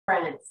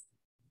friends.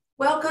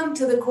 Welcome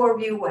to the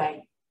CoreView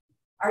Way.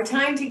 Our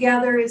time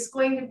together is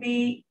going to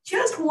be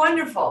just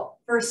wonderful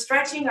for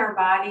stretching our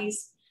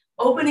bodies,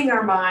 opening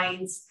our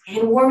minds,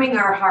 and warming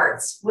our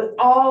hearts with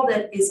all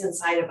that is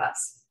inside of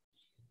us.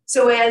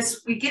 So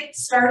as we get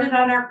started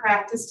on our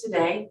practice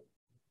today,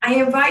 I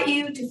invite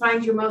you to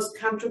find your most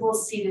comfortable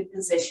seated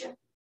position,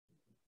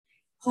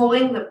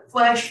 pulling the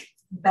flesh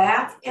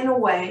back and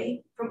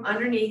away from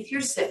underneath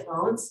your sit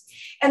bones,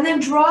 and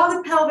then draw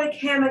the pelvic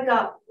hammock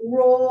up,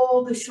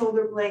 roll the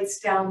shoulder blades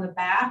down the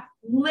back,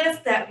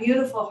 lift that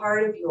beautiful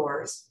heart of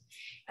yours,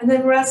 and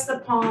then rest the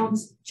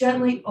palms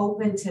gently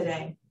open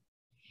today.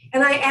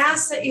 And I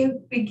ask that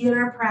you begin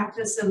our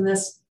practice in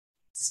this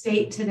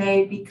state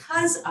today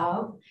because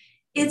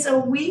it's a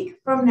week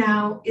from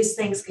now is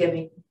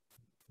Thanksgiving,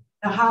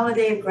 the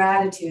holiday of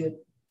gratitude,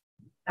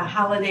 the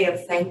holiday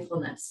of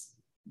thankfulness.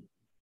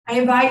 I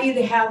invite you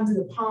to have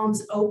the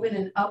palms open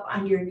and up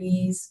on your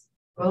knees,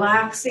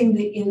 relaxing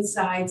the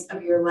insides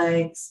of your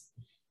legs,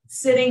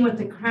 sitting with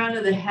the crown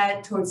of the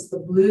head towards the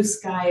blue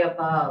sky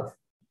above,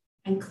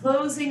 and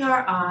closing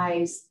our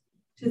eyes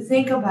to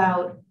think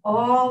about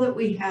all that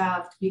we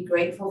have to be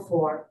grateful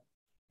for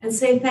and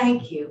say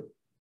thank you.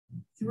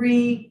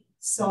 3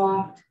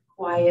 soft,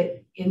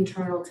 quiet,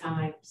 internal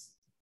times.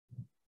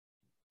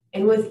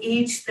 And with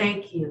each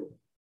thank you,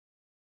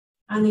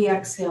 on the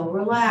exhale,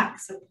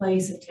 relax and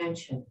place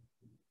attention.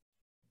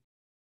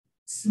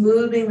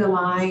 Smoothing the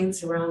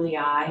lines around the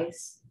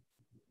eyes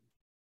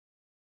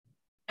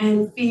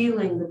and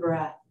feeling the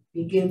breath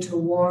begin to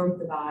warm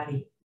the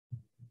body.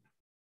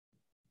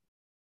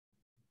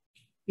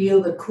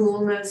 Feel the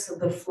coolness of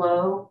the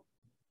flow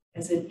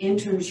as it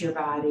enters your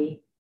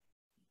body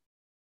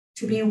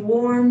to be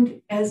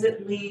warmed as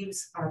it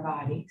leaves our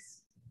bodies.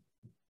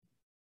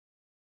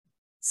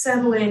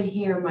 Settle in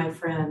here, my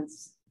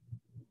friends,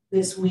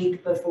 this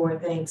week before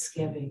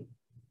Thanksgiving.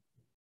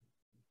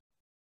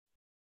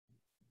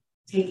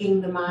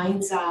 Taking the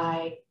mind's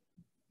eye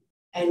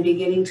and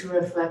beginning to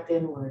reflect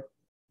inward.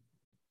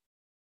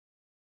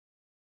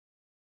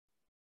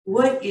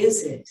 What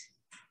is it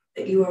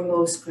that you are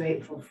most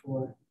grateful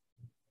for?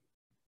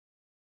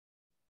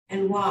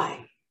 And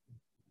why?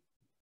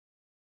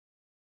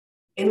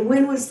 And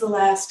when was the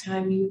last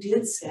time you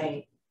did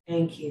say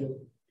thank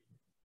you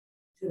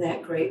to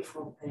that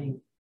grateful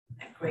thing,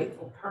 that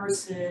grateful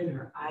person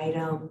or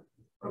item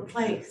or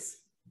place?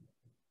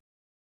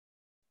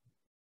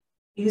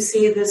 You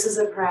see, this is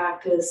a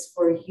practice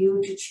for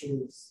you to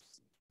choose.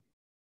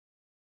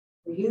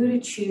 For you to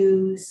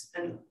choose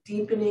a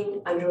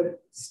deepening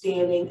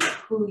understanding of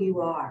who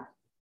you are,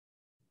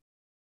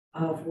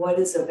 of what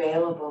is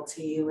available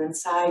to you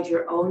inside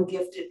your own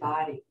gifted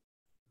body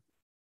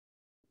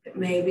that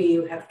maybe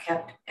you have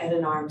kept at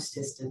an arm's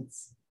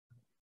distance.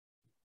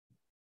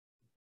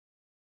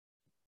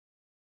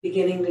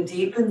 Beginning to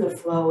deepen the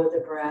flow of the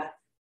breath.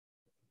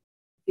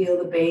 Feel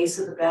the base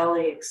of the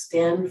belly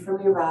extend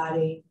from your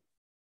body.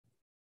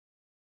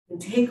 And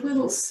take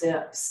little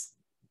sips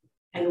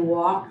and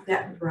walk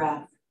that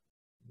breath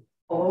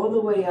all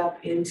the way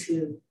up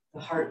into the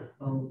heart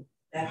bone,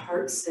 that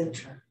heart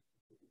center.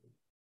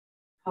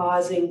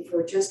 Pausing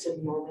for just a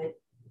moment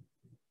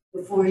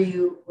before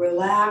you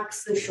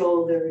relax the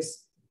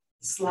shoulders,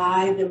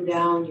 slide them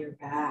down your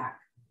back,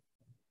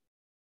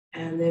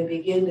 and then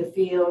begin to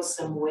feel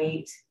some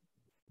weight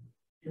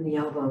in the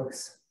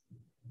elbows.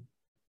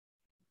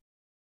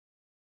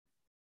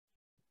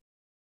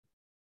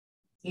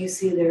 You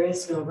see, there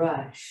is no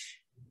rush.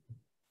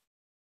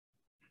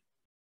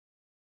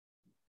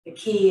 The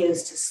key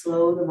is to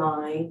slow the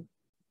mind.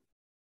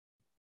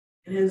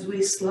 And as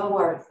we slow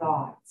our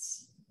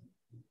thoughts,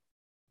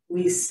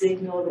 we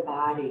signal the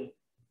body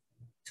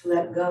to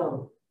let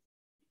go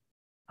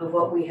of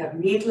what we have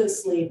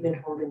needlessly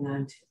been holding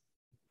on to.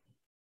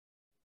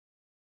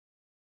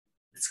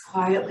 Let's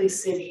quietly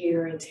sit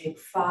here and take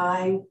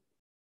 5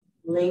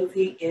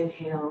 lengthy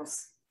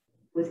inhales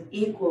with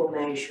equal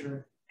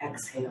measure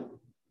exhale.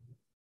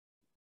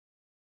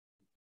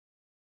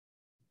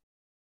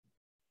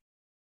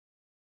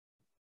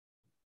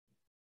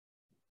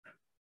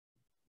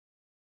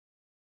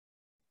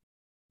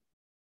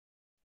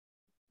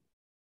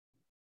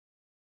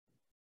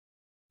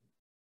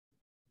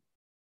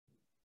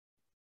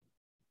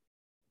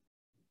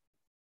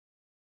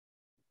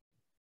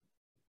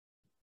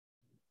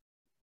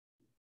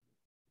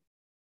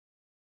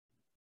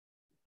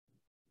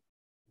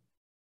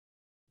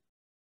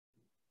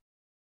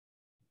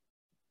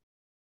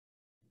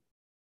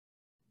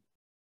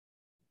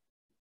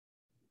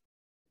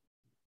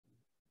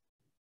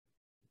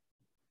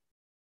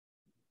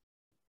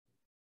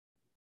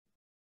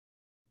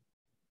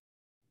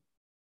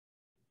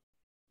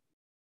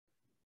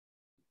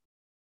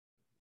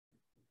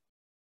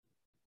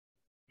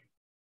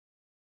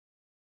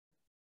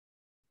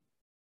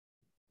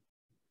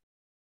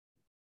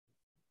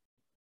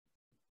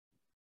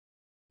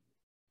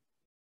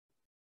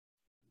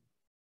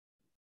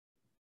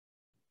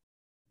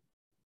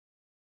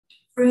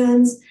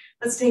 Friends,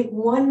 let's take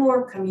one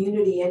more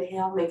community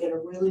inhale, make it a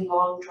really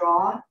long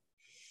draw.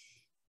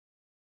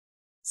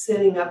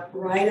 Sitting up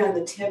right on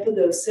the tip of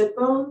those sit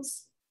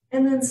bones,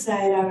 and then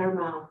side on our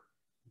mouth.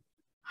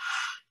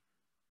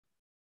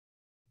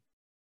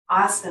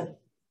 Awesome.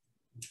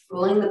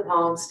 Rolling the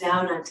palms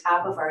down on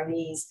top of our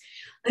knees.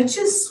 Let's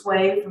just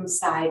sway from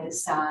side to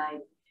side.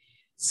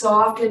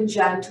 Soft and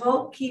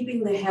gentle,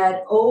 keeping the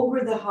head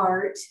over the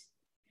heart,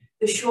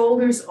 the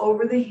shoulders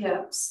over the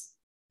hips.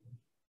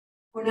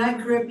 We're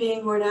not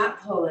gripping, we're not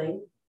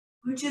pulling.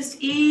 We're just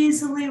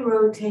easily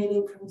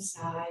rotating from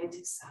side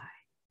to side.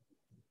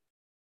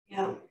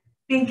 Yeah.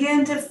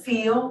 Begin to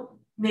feel,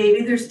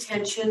 maybe there's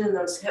tension in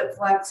those hip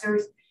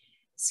flexors.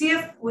 See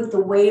if with the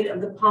weight of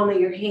the palm of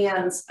your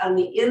hands on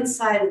the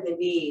inside of the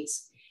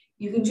knees,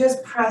 you can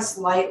just press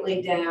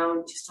lightly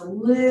down, just a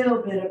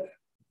little bit of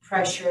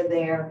pressure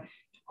there,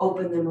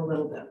 open them a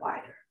little bit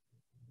wider.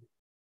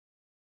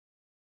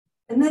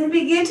 And then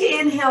begin to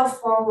inhale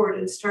forward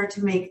and start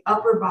to make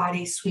upper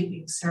body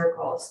sweeping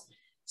circles.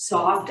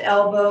 Soft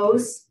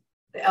elbows,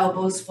 the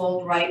elbows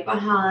fold right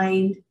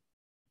behind.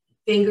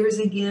 Fingers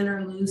again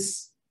are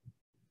loose.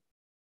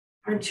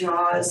 Our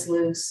jaw is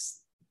loose.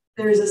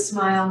 There's a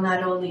smile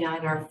not only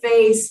on our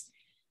face,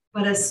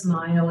 but a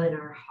smile in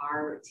our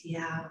heart.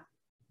 Yeah.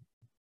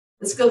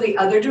 Let's go the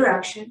other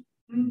direction.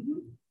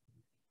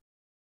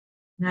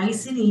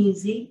 Nice and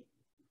easy.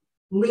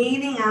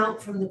 Leaning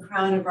out from the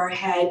crown of our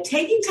head,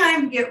 taking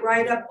time to get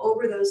right up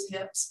over those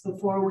hips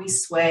before we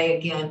sway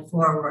again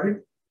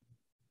forward.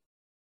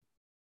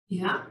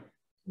 Yeah.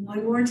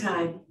 One more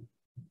time.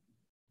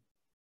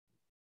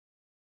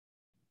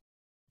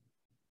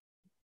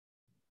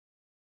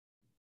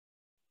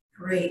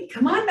 Great.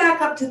 Come on back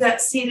up to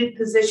that seated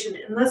position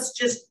and let's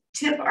just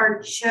tip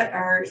our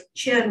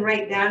chin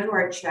right down to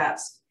our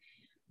chest.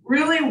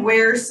 Really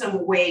wear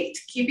some weight,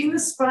 keeping the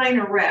spine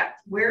erect.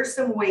 Wear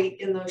some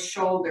weight in those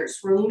shoulders.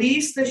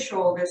 Release the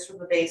shoulders from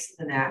the base of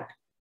the neck.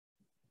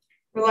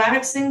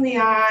 Relaxing the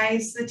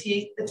eyes, the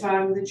teeth, the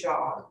tongue, the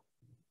jaw.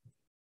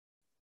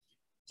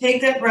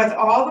 Take that breath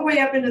all the way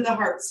up into the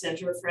heart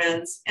center,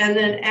 friends. And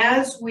then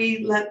as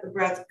we let the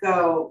breath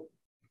go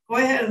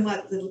ahead and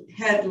let the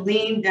head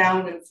lean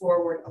down and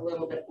forward a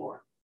little bit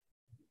more.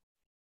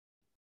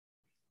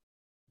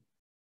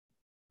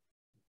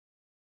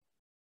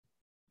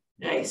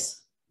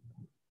 Nice.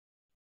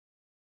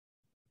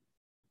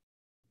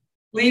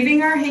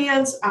 Leaving our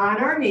hands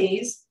on our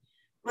knees,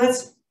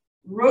 let's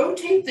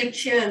rotate the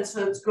chin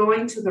so it's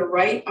going to the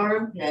right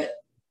armpit.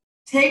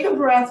 Take a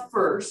breath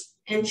first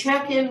and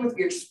check in with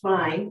your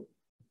spine.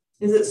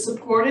 Is it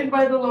supported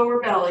by the lower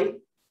belly?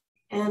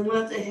 And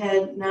let the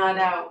head nod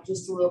out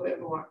just a little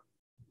bit more.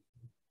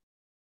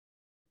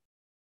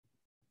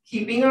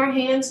 Keeping our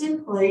hands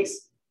in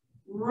place,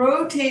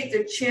 rotate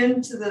the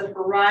chin to the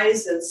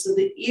horizon so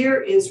the ear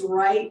is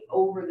right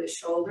over the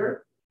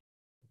shoulder.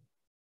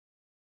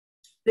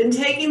 Then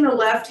taking the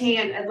left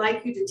hand, I'd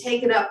like you to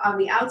take it up on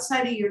the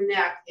outside of your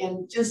neck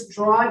and just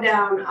draw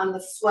down on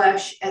the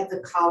flesh at the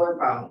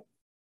collarbone.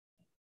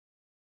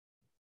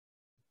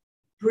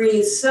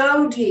 Breathe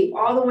so deep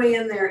all the way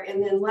in there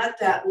and then let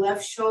that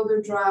left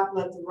shoulder drop,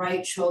 let the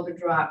right shoulder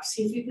drop.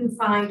 See if you can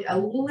find a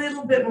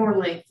little bit more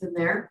length in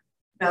there.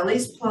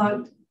 Belly's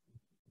plugged.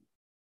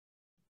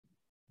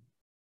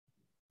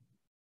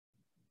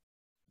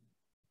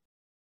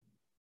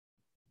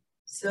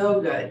 So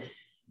good.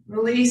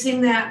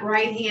 Releasing that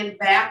right hand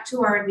back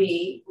to our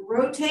knee.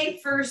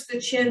 Rotate first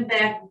the chin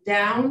back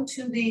down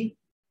to the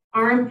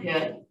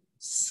armpit.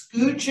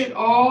 Scooch it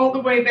all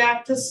the way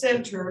back to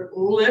center.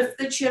 Lift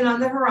the chin on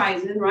the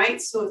horizon, right?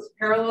 So it's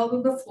parallel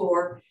to the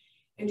floor.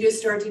 And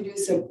just start to do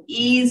some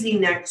easy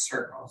neck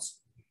circles.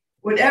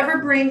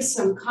 Whatever brings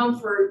some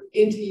comfort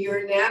into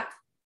your neck,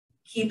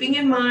 keeping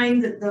in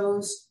mind that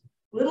those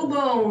little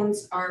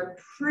bones are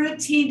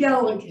pretty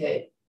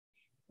delicate.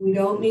 We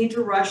don't need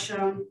to rush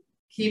them.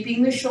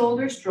 Keeping the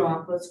shoulders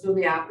dropped. Let's go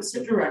the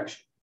opposite direction.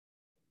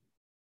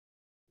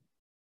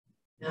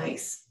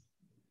 Nice.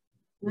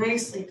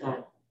 Nicely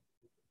done.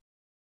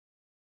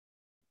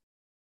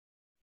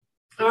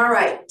 All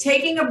right,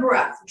 taking a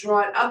breath,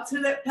 draw it up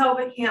through that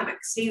pelvic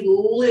hammock. See,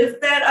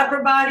 lift that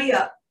upper body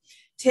up.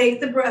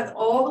 Take the breath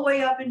all the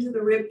way up into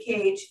the rib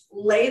cage.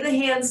 Lay the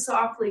hands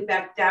softly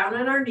back down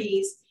on our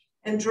knees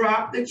and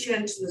drop the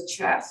chin to the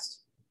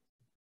chest.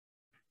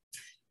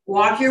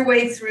 Walk your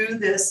way through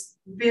this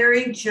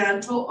very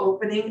gentle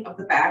opening of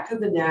the back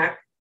of the neck.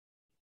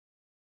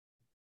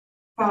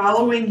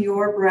 Following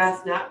your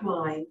breath, not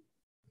mine.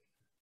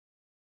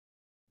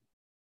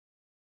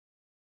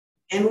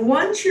 And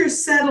once you're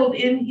settled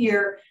in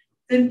here,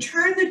 then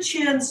turn the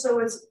chin so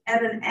it's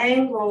at an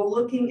angle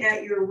looking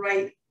at your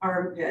right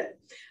armpit.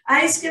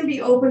 Eyes can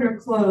be open or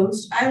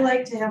closed. I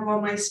like to have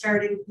all my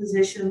starting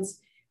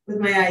positions with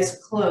my eyes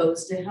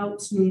closed. It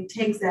helps me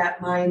take that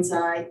mind's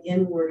eye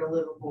inward a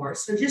little more.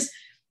 So just,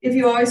 if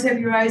you always have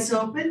your eyes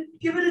open,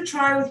 give it a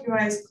try with your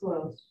eyes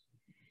closed.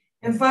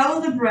 And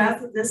follow the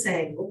breath at this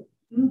angle.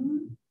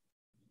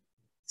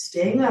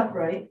 Staying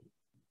upright.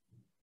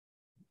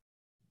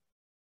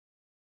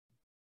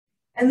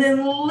 And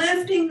then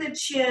lifting the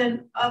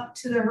chin up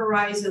to the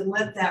horizon,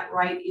 let that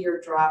right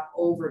ear drop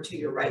over to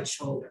your right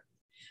shoulder.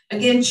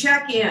 Again,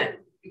 check in.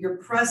 You're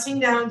pressing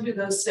down through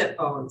those sit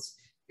bones.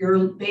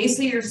 Your base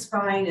of your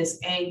spine is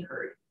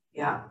anchored.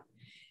 Yeah.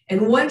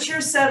 And once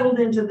you're settled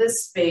into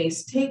this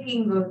space,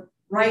 taking the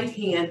right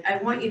hand, I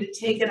want you to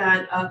take it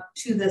on up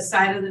to the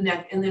side of the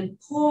neck and then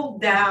pull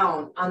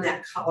down on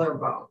that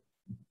collarbone.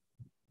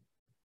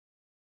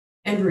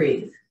 And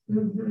breathe.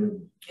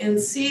 And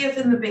see if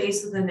in the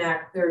base of the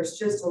neck, there's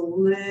just a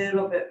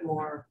little bit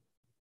more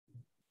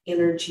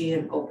energy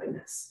and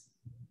openness.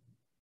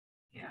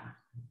 Yeah.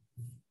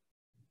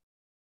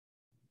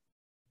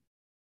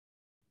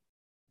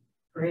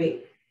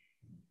 Great.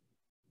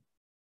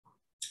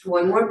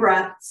 One more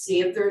breath. See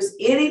if there's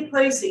any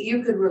place that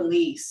you could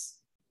release.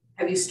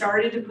 Have you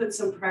started to put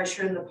some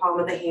pressure in the palm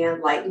of the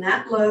hand? Lighten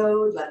that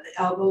load. Let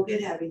the elbow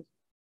get heavy.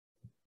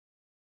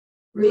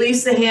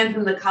 Release the hand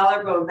from the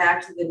collarbone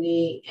back to the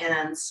knee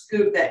and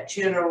scoop that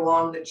chin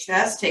along the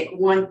chest. Take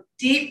one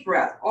deep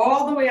breath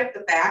all the way up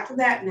the back of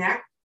that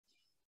neck.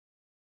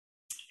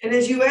 And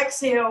as you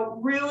exhale,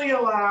 really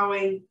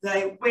allowing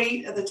the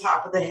weight at the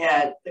top of the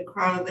head, the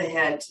crown of the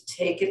head, to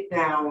take it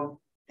down,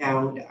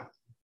 down, down.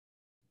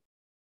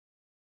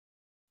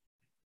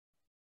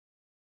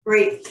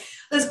 Great.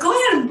 Let's go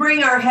ahead and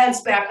bring our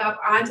heads back up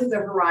onto the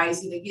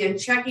horizon. Again,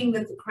 checking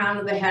that the crown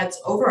of the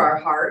head's over our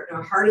heart and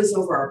our heart is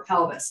over our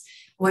pelvis.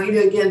 I want you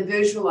to, again,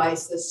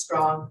 visualize this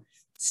strong,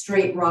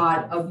 straight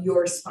rod of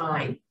your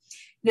spine.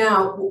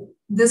 Now,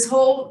 this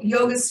whole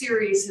yoga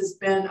series has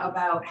been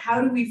about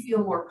how do we feel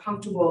more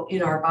comfortable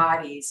in our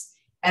bodies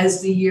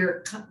as the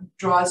year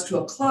draws to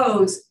a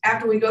close,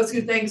 after we go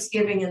through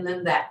Thanksgiving and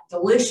then that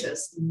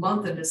delicious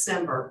month of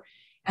December,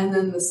 and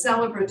then the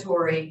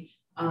celebratory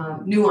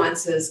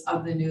nuances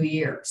of the new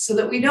year, so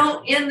that we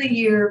don't end the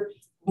year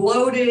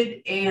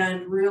bloated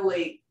and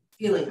really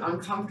feeling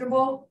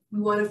uncomfortable.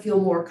 We want to feel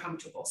more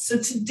comfortable. So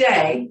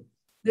today,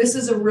 this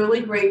is a really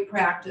great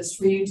practice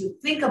for you to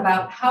think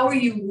about how are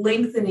you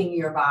lengthening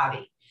your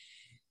body.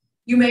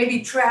 You may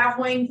be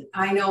traveling.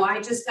 I know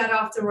I just got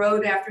off the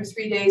road after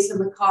 3 days in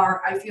the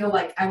car. I feel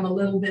like I'm a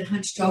little bit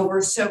hunched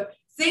over. So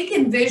think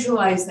and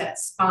visualize that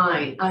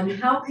spine on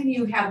how can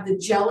you have the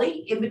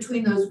jelly in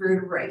between those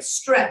vertebrae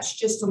stretch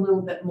just a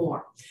little bit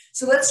more.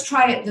 So let's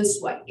try it this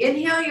way.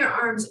 Inhale your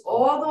arms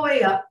all the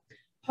way up,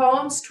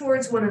 palms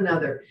towards one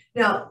another.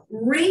 Now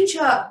reach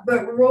up,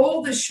 but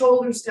roll the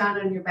shoulders down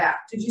on your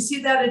back. Did you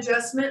see that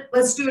adjustment?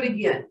 Let's do it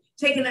again.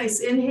 Take a nice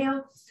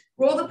inhale,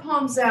 roll the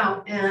palms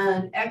out,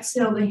 and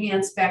exhale the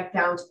hands back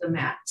down to the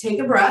mat. Take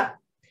a breath,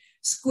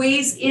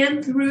 squeeze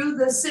in through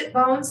the sit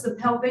bones, the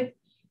pelvic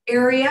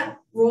area.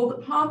 Roll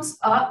the palms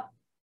up.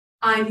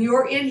 On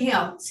your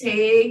inhale,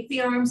 take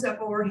the arms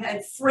up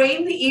overhead,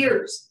 frame the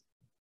ears.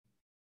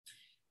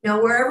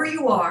 Now, wherever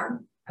you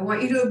are, I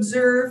want you to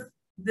observe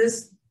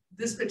this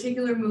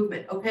particular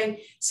movement,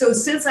 okay? So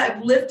since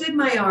I've lifted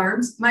my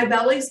arms, my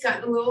belly's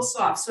gotten a little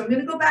soft. So I'm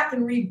gonna go back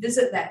and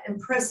revisit that and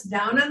press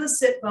down on the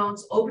sit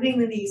bones, opening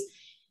the knees,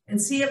 and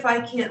see if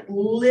I can't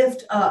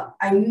lift up.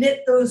 I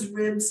knit those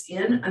ribs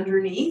in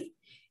underneath,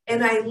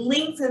 and I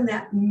lengthen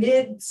that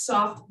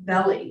mid-soft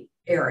belly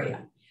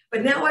area.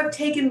 But now I've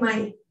taken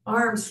my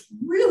arms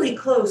really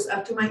close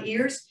up to my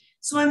ears.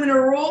 So I'm going to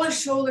roll the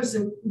shoulders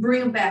and bring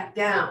them back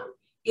down.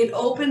 It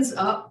opens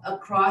up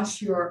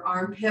across your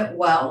armpit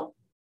well.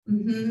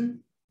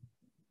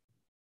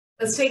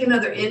 Let's take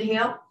another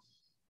inhale.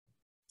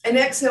 And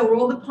exhale,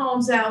 roll the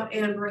palms out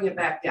and bring it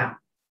back down.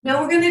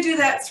 Now we're going to do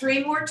that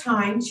 3 more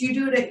times. You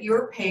do it at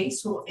your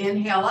pace. We'll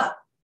inhale up.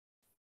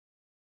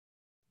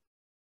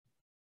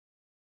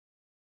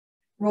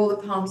 Roll the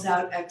palms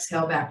out,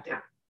 exhale back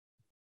down.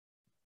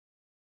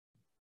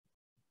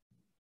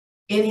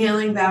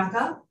 Inhaling back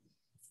up.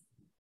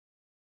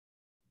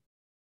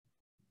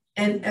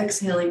 And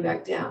exhaling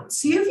back down.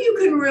 See if you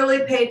can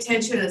really pay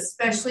attention,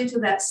 especially to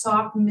that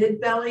soft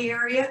mid-belly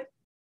area.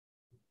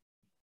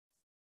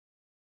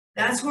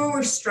 That's where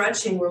we're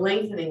stretching, we're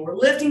lengthening. We're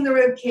lifting the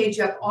rib cage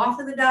up off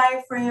of the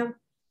diaphragm,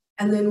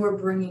 and then we're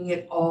bringing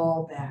it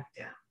all back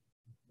down.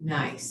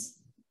 Nice.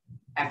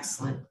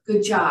 Excellent.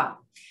 Good job.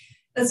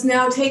 Let's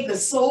now take the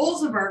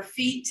soles of our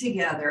feet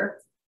together.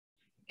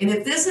 And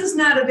if this is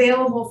not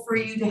available for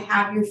you to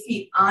have your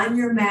feet on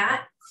your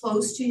mat,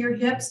 close to your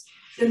hips,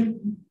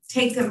 then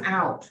take them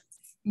out.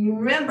 You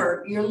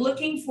remember, you're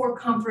looking for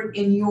comfort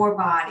in your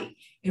body,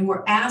 and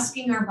we're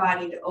asking our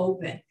body to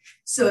open.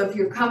 So if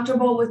you're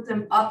comfortable with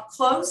them up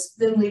close,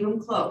 then leave them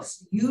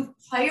close. You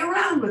play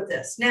around with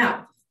this.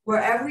 Now,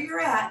 wherever you're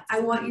at,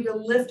 I want you to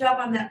lift up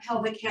on that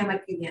pelvic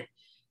hammock again.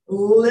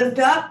 Lift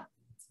up,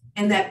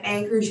 and that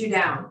anchors you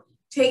down.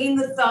 Taking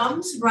the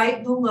thumbs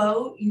right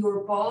below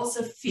your balls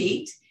of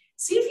feet.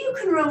 See if you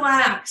can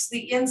relax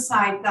the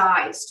inside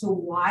thighs to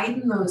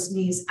widen those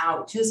knees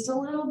out just a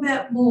little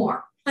bit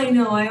more. I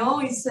know, I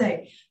always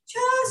say,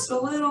 just a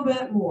little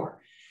bit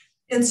more.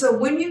 And so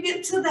when you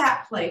get to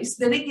that place,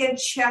 then again,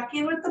 check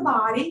in with the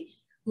body,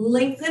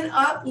 lengthen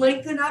up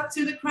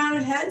through the crown of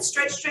the head,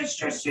 stretch, stretch,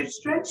 stretch, stretch,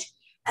 stretch.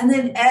 And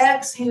then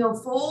exhale,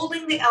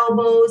 folding the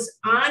elbows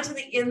onto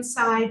the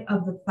inside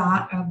of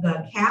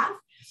the calf.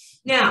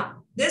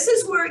 Now, This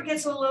is where it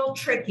gets a little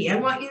tricky. I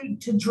want you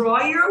to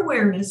draw your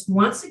awareness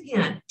once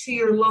again to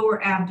your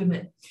lower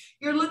abdomen.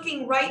 You're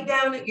looking right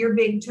down at your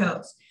big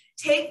toes.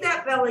 Take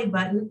that belly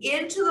button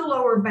into the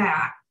lower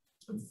back.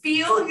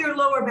 Feel your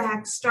lower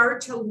back start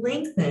to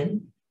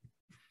lengthen,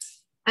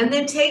 and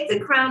then take the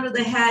crown of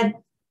the head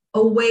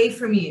away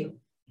from you.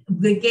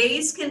 The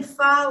gaze can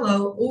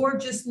follow or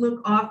just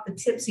look off the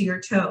tips of your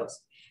toes.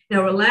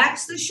 Now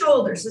relax the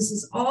shoulders. This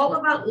is all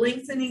about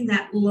lengthening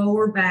that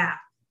lower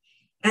back.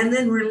 And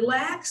then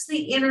relax the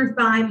inner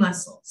thigh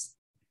muscles.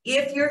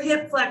 If your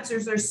hip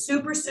flexors are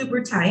super,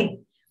 super tight,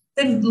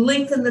 then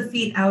lengthen the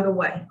feet out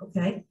away,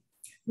 okay?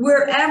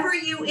 Wherever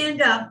you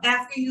end up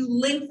after you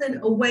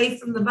lengthen away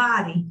from the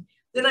body,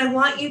 then I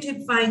want you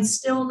to find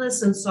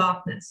stillness and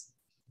softness.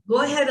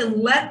 Go ahead and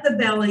let the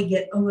belly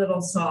get a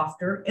little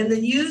softer, and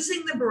then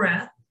using the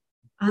breath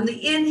on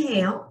the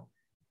inhale,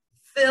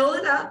 fill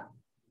it up,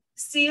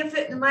 see if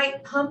it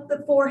might pump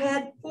the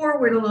forehead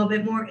forward a little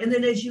bit more, and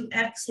then as you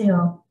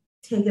exhale,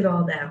 take it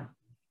all down.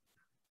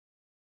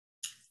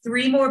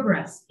 3 more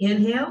breaths.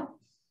 Inhale.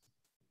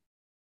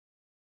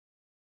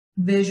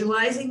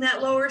 Visualizing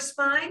that lower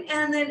spine,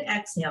 and then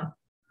exhale.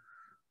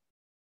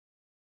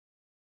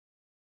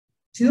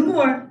 2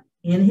 more.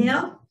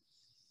 Inhale.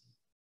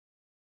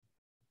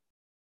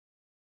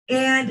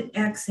 And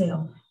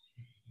exhale.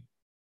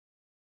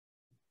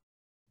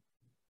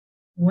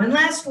 1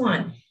 last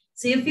one.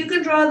 See if you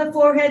can draw the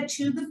forehead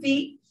to the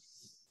feet.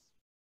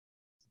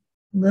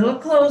 A little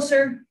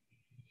closer.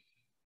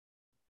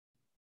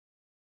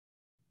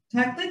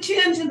 Tuck the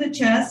chin to the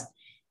chest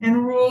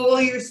and roll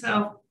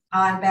yourself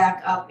on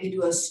back up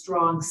into a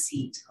strong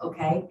seat,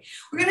 okay?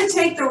 We're gonna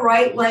take the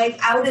right leg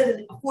out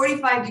at a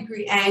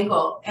 45-degree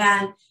angle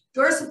and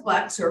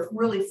dorsiflex, or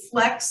really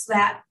flex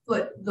that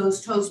foot, those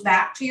toes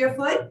back to your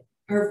foot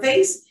or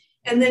face,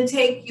 and then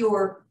take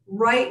your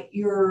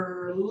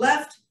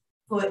left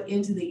foot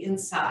into the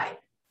inside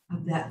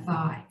of that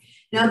thigh.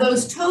 Now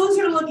those toes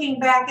are looking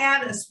back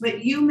at us,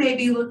 but you may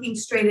be looking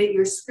straight at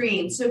your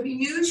screen. So if you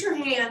use your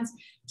hands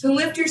to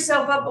lift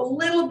yourself up a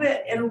little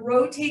bit and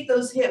rotate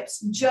those hips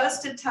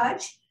just a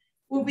touch,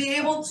 we'll be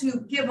able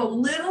to give a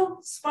little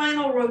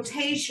spinal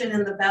rotation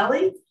in the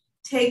belly,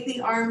 take the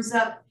arms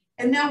up,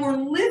 and now we're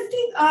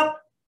lifting up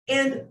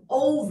and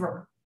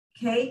over,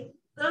 okay?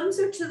 Thumbs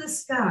are to the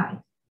sky.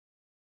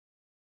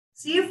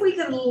 See if we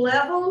can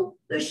level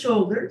the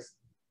shoulders.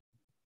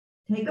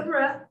 Take a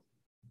breath.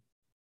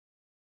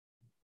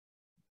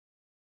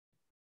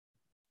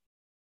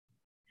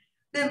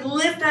 Then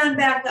lift on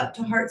back up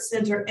to heart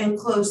center and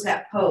close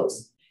that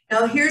pose.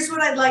 Now here's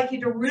what I'd like you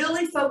to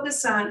really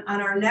focus on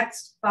our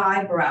next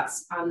 5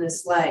 breaths on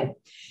this leg,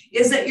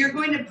 is that you're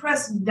going to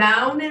press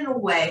down and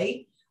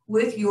away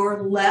with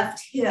your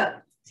left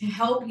hip to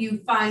help you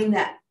find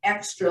that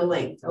extra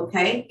length,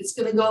 okay? It's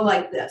gonna go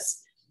like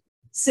this.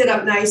 Sit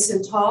up nice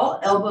and tall,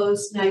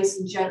 elbows nice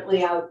and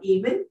gently out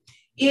even.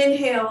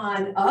 Inhale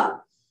on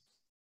up,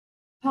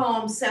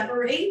 palms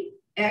separate,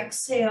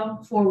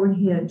 exhale, forward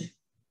hinge.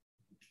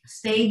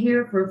 Stay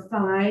here for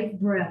 5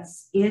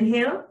 breaths.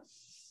 Inhale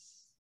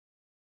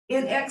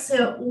and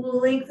exhale,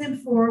 lengthen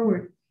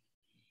forward.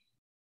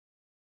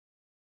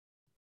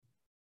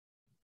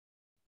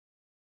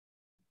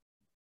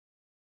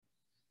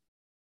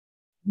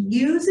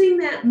 Using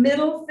that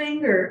middle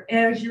finger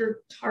as your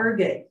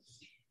target.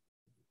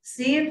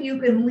 See if you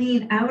can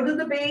lean out of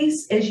the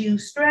base as you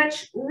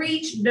stretch,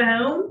 reach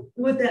down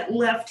with that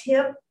left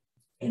hip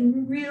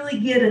and really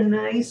get a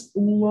nice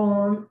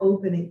long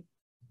opening.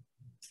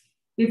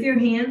 If your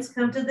hands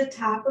come to the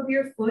top of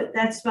your foot,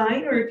 that's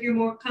fine. Or if you're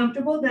more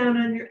comfortable down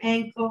on your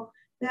ankle,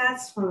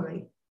 that's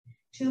fine.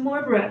 2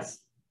 more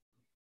breaths.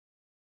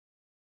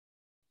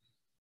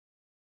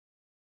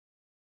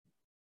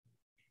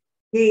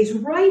 Gaze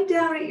right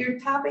down at your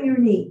top of your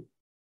knee.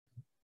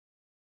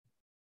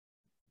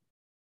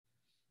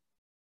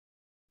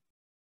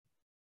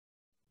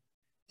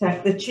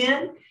 Tuck the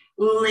chin,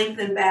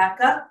 lengthen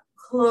back up,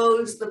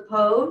 close the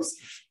pose.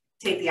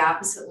 Take the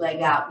opposite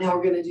leg out. Now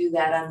we're going to do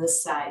that on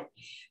this side.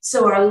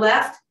 So our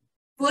left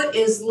foot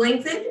is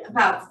lengthened,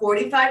 about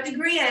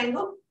 45-degree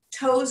angle.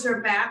 Toes are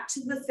back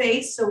to the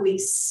face, so we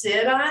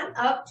sit on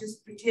up.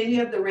 Just pretend you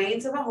have the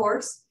reins of a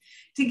horse.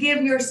 To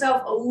give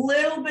yourself a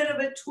little bit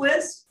of a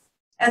twist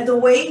at the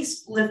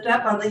waist, lift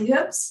up on the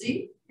hips.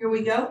 See, here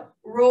we go.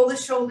 Roll the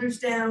shoulders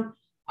down,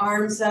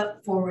 arms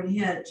up, forward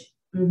hinge.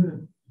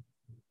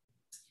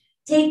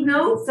 Take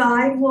note,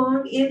 5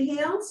 long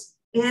inhales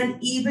and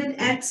even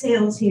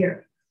exhales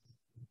here.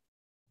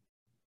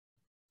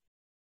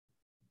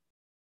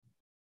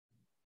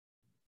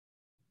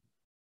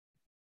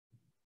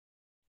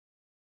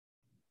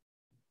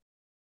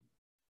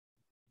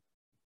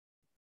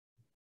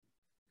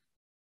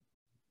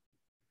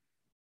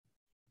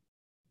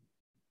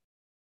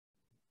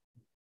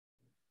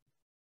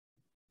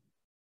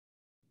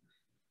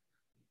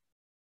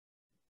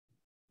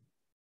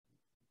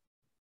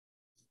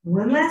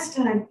 One last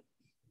time.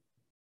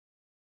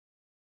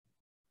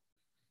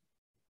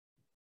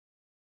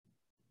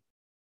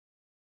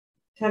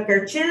 Tuck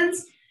our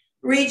chins,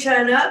 reach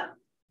on up,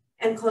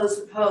 and close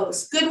the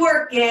pose. Good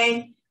work,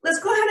 gang. Let's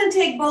go ahead and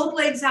take both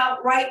legs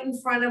out right in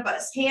front of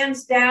us.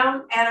 Hands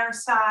down at our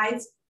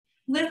sides.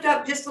 Lift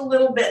up just a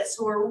little bit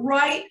so we're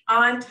right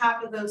on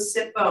top of those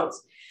sit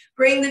bones.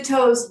 Bring the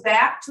toes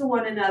back to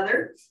one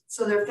another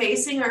so they're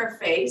facing our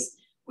face.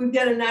 We've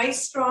got a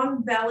nice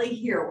strong belly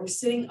here. We're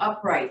sitting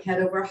upright,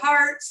 head over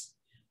heart,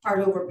 heart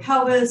over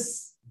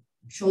pelvis,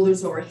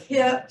 shoulders over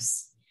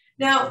hips.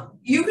 Now,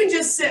 you can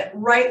just sit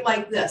right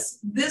like this.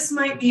 This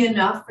might be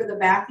enough for the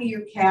back of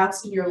your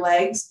calves and your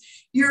legs.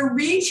 You're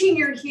reaching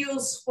your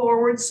heels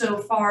forward so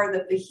far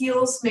that the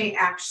heels may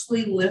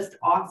actually lift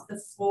off the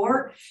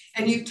floor,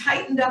 and you've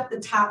tightened up the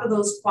top of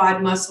those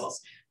quad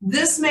muscles.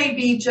 This may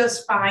be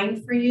just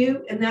fine for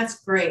you, and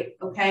that's great,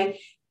 okay?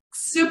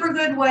 Super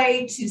good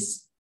way to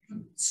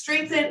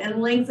strengthen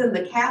and lengthen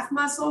the calf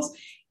muscles,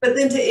 but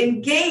then to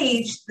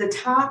engage the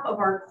top of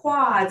our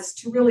quads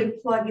to really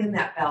plug in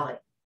that belly.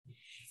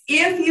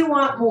 If you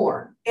want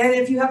more, and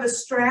if you have a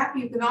strap,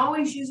 you can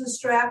always use a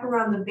strap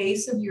around the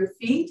base of your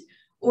feet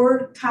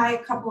or tie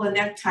a couple of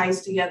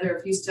neckties together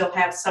if you still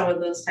have some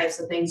of those types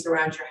of things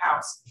around your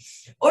house.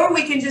 Or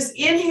we can just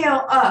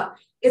inhale up.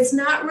 It's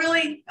not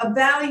really a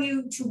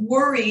value to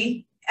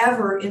worry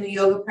ever in a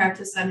yoga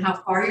practice on how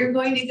far you're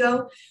going to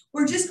go.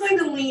 We're just going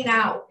to lean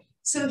out.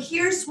 So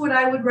here's what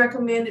I would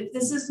recommend if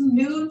this is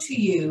new to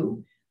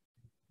you.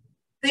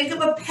 Think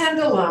of a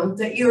pendulum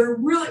that you're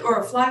really, or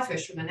a fly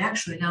fisherman,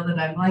 actually, now that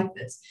I like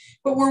this.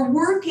 But we're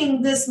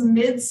working this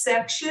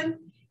midsection,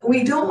 and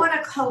we don't want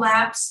to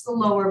collapse the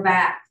lower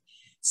back.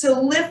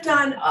 So lift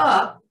on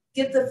up,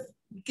 get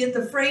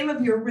the frame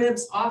of your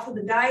ribs off of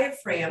the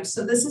diaphragm.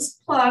 So this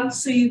is plugged,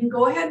 so you can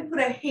go ahead and put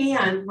a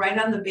hand right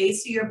on the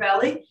base of your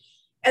belly,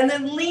 and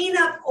then lean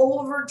up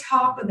over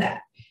top of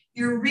that.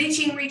 You're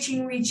reaching,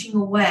 reaching, reaching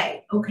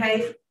away,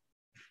 okay?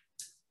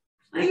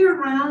 Play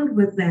around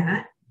with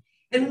that.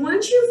 And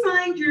once you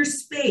find your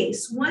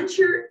space, once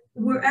you're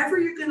wherever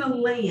you're going to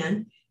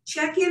land,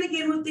 check in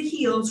again with the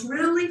heels,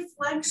 really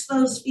flex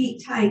those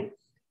feet tight.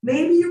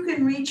 Maybe you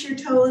can reach your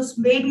toes,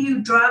 maybe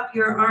you drop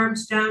your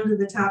arms down to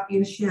the top of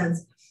your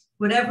shins.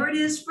 Whatever it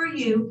is for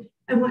you,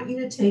 I want you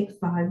to take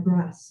 5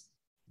 breaths.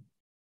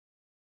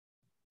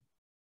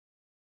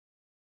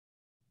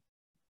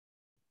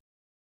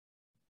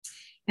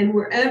 And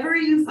wherever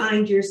you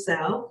find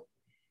yourself,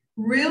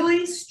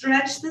 really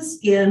stretch the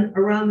skin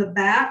around the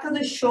back of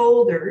the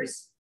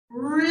shoulders.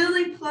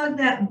 Really plug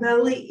that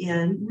belly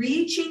in,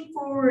 reaching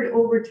forward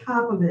over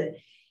top of it.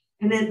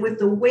 And then with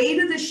the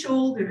weight of the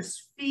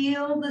shoulders,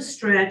 feel the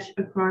stretch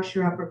across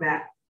your upper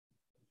back.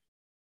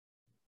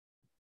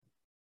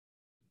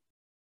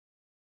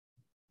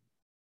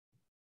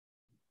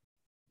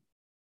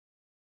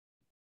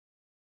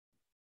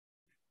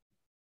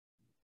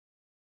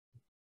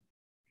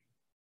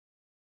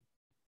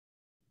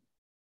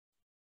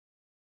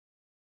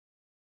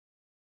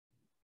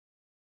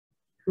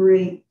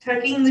 Great.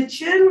 Tucking the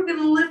chin, we're going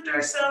to lift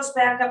ourselves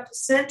back up to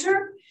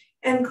center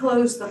and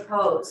close the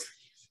pose.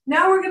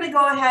 Now we're going to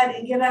go ahead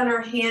and get on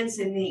our hands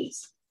and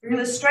knees. We're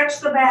going to stretch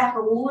the back a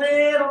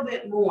little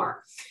bit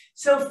more.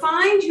 So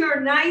find your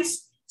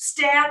nice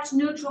stacked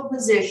neutral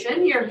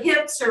position. Your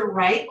hips are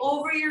right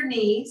over your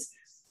knees.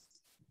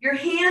 Your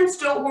hands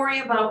don't worry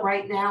about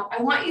right now.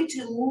 I want you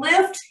to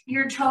lift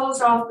your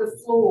toes off the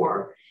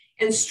floor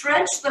and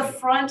stretch the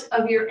front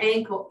of your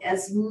ankle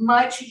as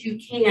much as you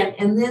can,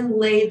 and then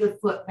lay the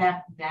foot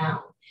back down.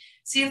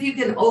 See if you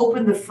can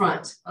open the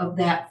front of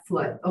that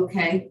foot,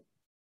 okay?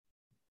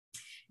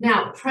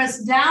 Now,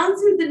 press down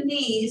through the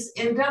knees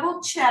and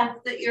double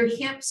check that your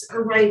hips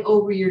are right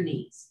over your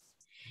knees.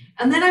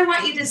 And then I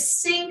want you to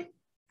sink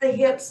the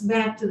hips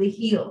back to the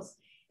heels.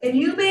 And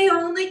you may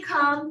only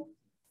come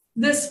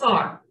this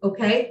far,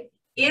 okay?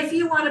 If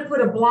you want to put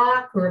a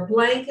block or a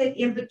blanket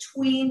in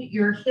between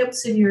your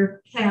hips and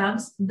your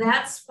calves,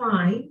 that's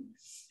fine.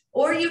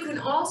 Or you can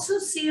also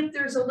see if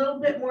there's a little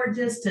bit more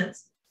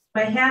distance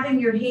by having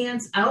your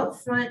hands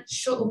out front,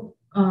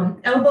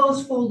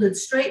 elbows folded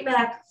straight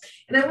back.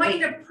 And I want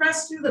you to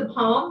press through the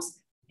palms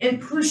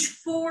and push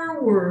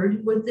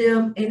forward with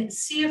them and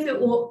see if it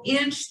will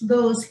inch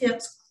those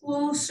hips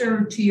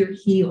closer to your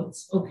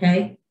heels,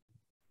 okay?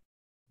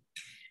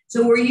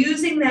 So we're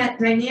using that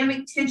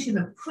dynamic tension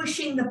of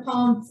pushing the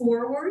palm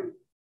forward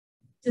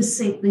to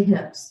sink the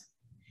hips.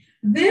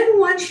 Then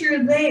once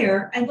you're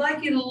there, I'd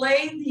like you to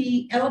lay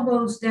the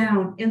elbows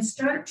down and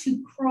start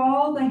to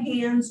crawl the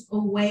hands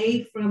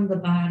away from the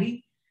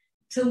body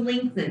to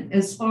lengthen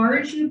as far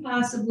as you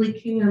possibly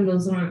can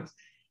those arms.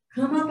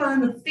 Come up on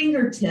the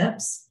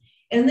fingertips,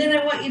 and then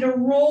I want you to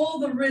roll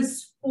the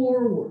wrists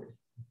forward.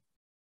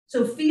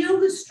 So feel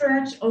the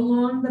stretch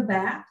along the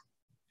back.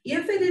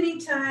 If at any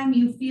time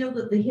you feel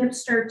that the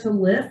hips start to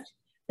lift,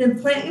 then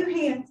plant your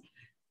hands,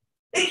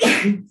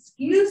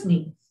 excuse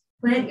me,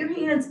 plant your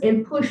hands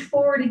and push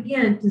forward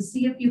again to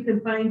see if you can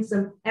find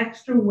some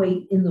extra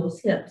weight in those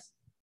hips.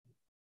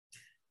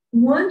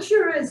 Once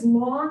you're as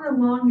long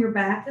along your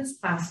back as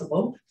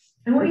possible,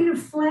 I want you to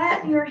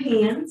flatten your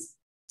hands.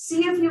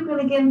 See if you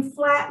can again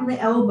flatten the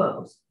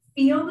elbows.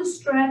 Feel the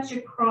stretch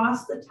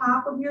across the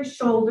top of your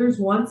shoulders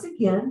once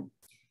again.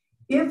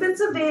 If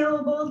it's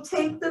available,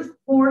 take the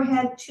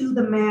forehead to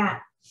the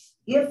mat.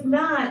 If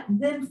not,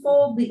 then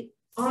fold the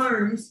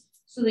arms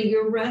so that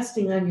you're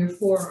resting on your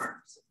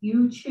forearms.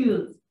 You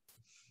choose.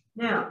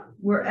 Now,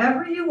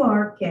 wherever you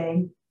are,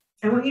 okay,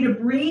 I want you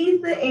to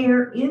breathe the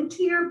air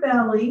into your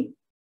belly,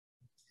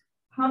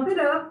 pump it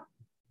up,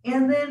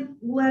 and then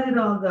let it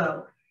all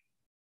go.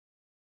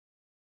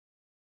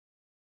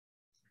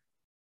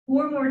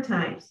 4 more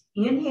times.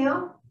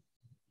 Inhale.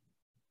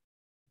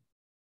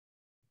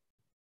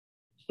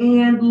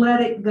 And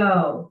let it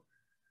go.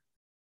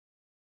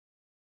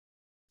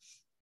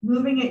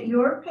 Moving at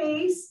your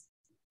pace.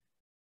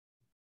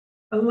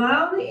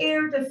 Allow the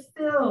air to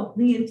fill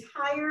the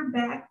entire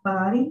back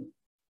body.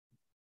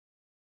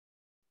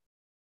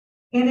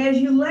 And as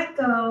you let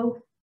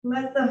go,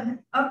 let the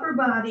upper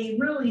body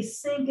really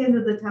sink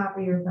into the top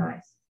of your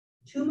thighs.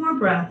 2 more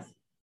breaths.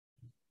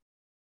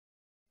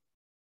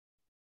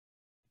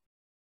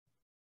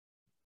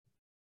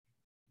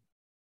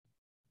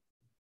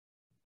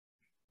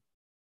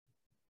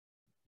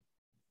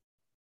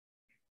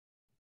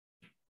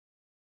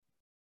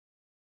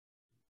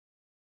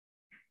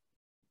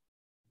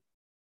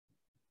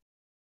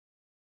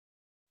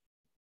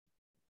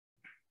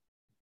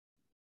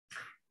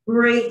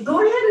 Great.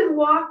 Go ahead and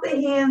walk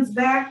the hands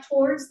back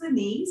towards the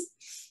knees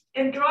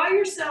and draw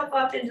yourself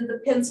up into the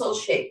pencil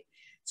shape.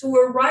 So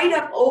we're right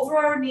up over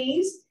our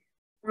knees.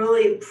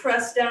 Really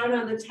press down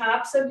on the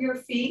tops of your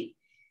feet.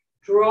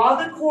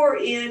 Draw the core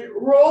in,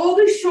 roll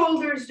the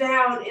shoulders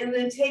down, and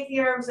then take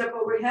the arms up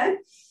overhead.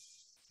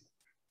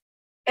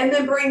 And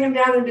then bring them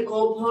down into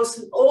goalposts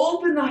and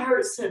open the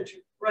heart center.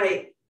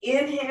 Right.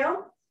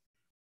 Inhale.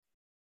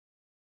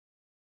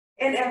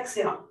 And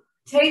exhale.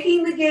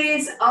 Taking the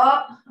gaze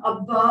up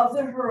above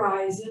the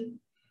horizon.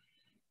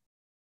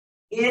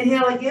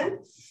 Inhale again.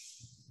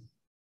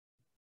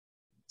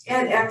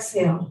 And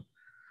exhale.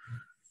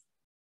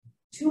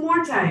 2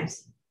 more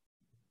times.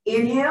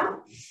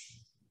 Inhale.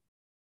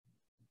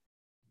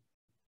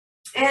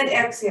 And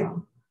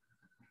exhale.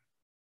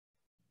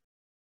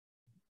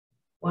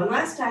 1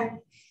 last time.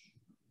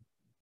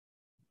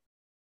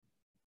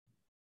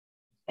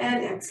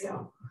 And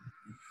exhale.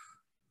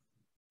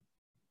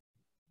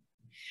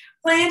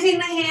 Planting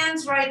the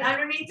hands right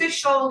underneath the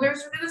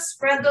shoulders. We're going to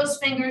spread those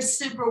fingers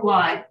super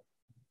wide.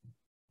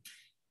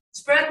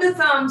 Spread the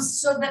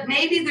thumbs so that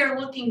maybe they're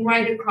looking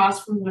right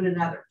across from one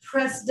another.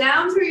 Press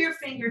down through your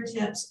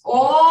fingertips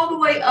all the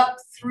way up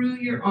through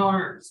your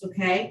arms,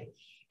 okay?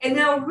 And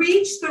now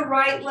reach the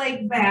right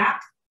leg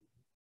back,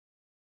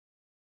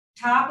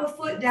 top a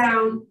foot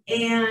down,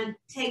 and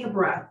take a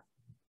breath.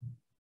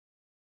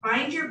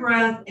 Find your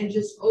breath and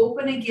just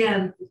open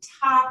again the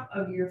top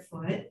of your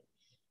foot.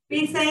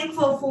 Be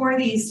thankful for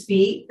these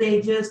feet. They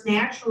just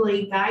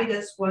naturally guide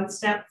us 1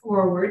 step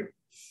forward.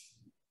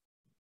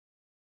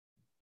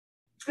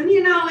 And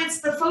you know,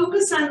 it's the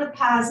focus on the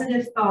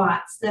positive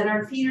thoughts that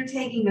our feet are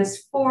taking us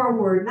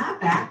forward,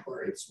 not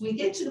backwards. We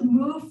get to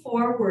move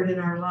forward in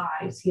our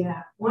lives.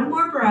 Yeah. 1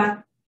 more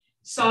breath.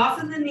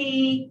 Soften the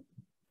knee.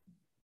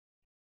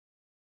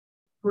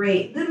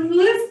 Great. Then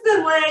lift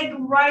the leg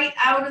right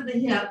out of the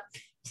hip,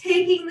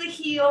 taking the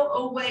heel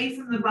away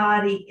from the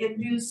body,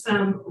 and do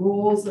some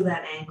rolls of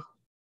that ankle.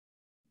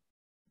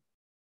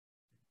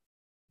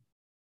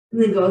 And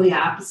then go the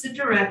opposite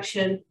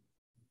direction.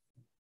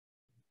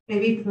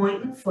 Maybe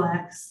point and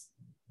flex.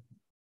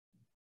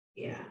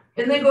 Yeah.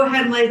 And then go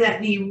ahead and lay that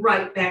knee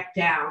right back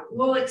down.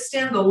 We'll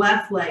extend the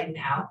left leg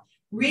now.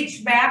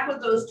 Reach back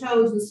with those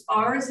toes as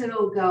far as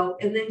it'll go,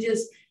 and then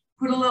just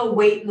put a little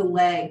weight in the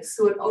legs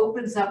so it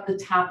opens up the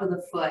top of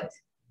the foot.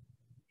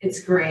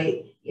 It's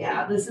great.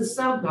 Yeah, this is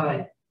so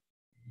good.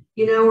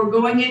 You know, we're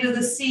going into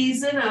the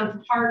season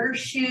of harder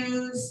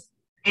shoes,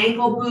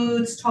 ankle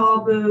boots,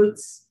 tall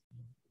boots.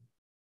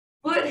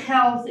 Foot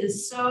health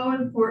is so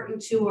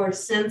important to our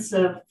sense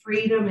of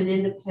freedom and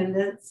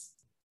independence.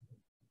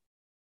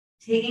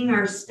 Taking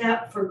our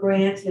step for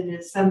granted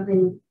is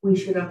something we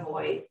should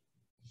avoid.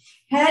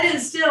 Head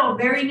is still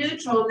very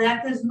neutral.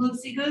 Neck is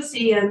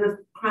loosey-goosey, and the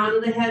crown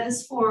of the head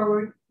is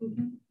forward.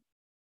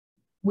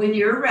 When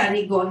you're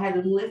ready, go ahead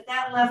and lift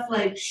that left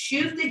leg,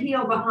 shoot the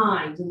heel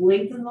behind, and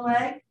lengthen the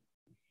leg,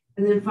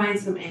 and then find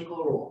some ankle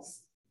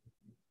rolls.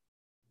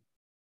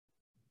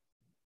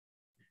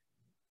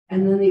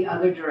 And then the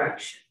other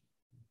direction.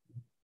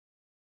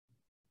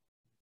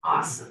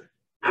 Awesome.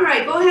 All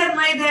right, go ahead and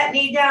lay that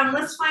knee down.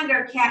 Let's find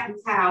our cat and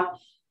cow.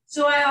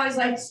 So I always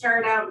like to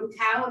start out in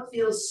cow. It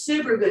feels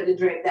super good to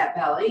drape that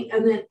belly,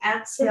 and then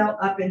exhale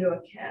up into a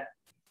cat.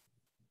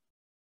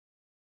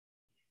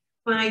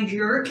 Find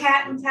your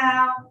cat and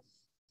cow.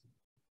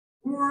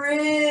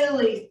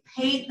 Really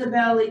paint the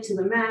belly to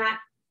the mat.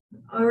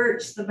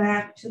 Arch the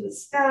back to the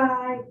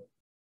sky.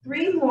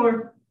 3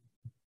 more.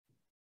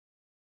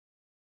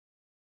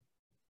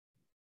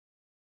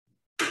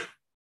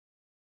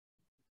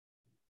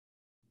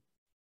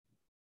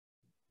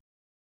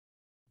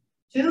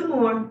 Two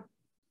more.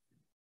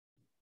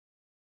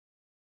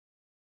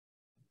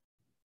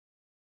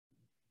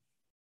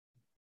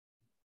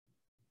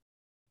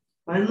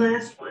 One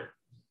last one.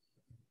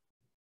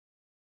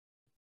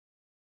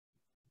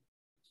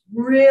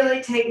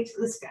 Really take it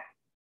to the sky.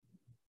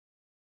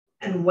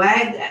 And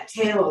wag that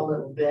tail a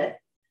little bit.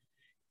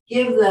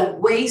 Give the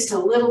waist a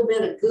little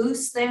bit of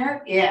goose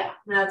there. Yeah,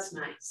 that's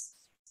nice.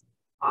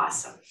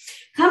 Awesome.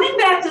 Coming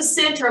back to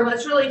center,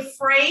 let's really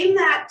frame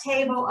that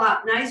table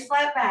up. Nice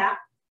flat back.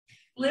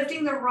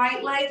 Lifting the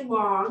right leg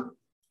long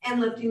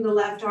and lifting the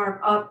left arm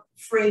up,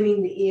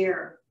 framing the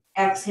ear.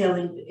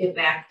 Exhaling it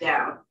back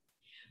down.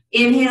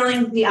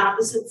 Inhaling the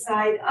opposite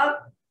side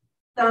up.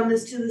 Thumb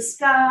is to the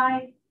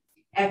sky.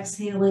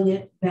 Exhaling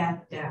it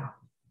back down.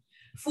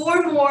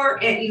 4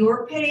 more at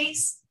your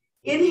pace.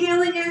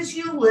 Inhaling as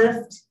you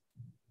lift.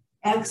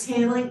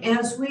 Exhaling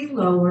as we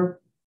lower.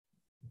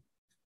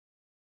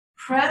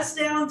 Press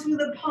down through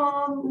the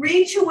palm.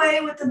 Reach away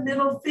with the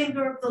middle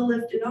finger of the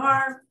lifted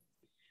arm.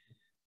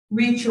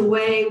 Reach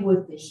away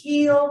with the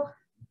heel.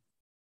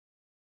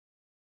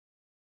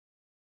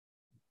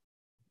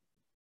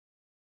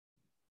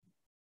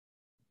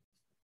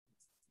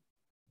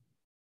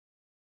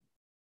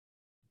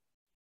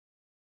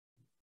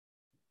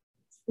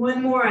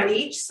 One more on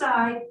each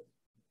side.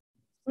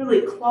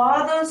 Really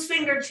claw those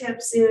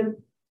fingertips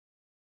in.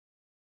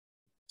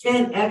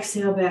 And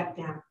exhale back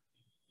down.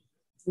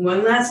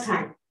 One last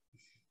time.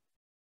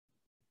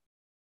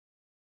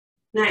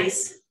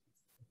 Nice.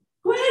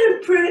 Go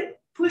ahead and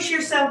push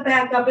yourself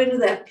back up into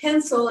that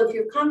pencil if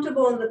you're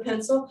comfortable in the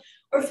pencil,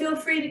 or feel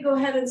free to go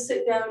ahead and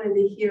sit down in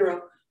the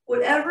hero.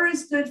 Whatever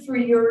is good for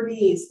your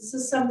knees. This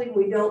is something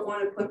we don't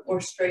want to put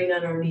more strain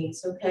on our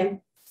knees,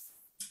 okay?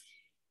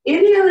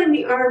 Inhaling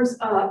the arms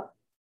up,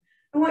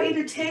 I want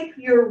you to take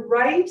your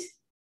right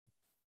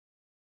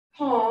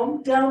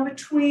palm down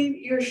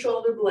between your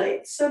shoulder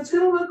blades. So it's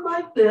going to look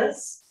like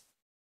this.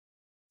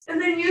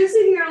 And then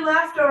using your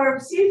left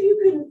arm, see if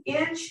you can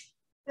inch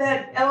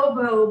that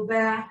elbow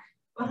back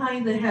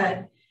behind the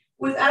head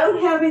without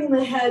having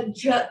the head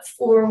jut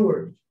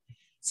forward.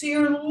 So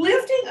you're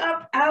lifting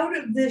up out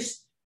of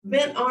this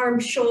bent arm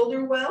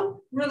shoulder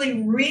well.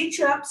 Really reach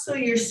up so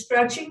you're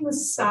stretching the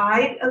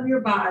side of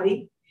your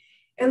body.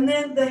 And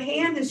then the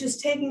hand is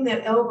just taking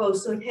that elbow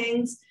so it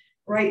hangs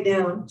right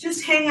down.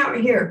 Just hang out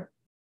here.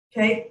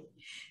 Okay,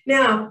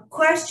 now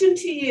question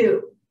to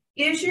you,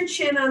 is your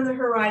chin on the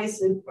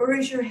horizon or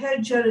is your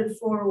head jutted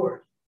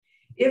forward?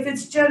 If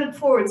it's jutted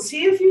forward,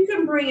 see if you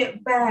can bring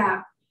it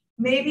back,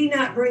 maybe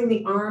not bring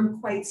the arm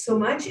quite so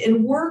much,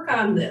 and work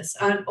on this,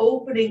 on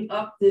opening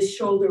up this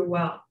shoulder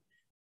well.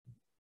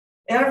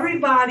 Every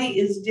body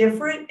is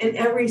different and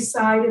every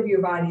side of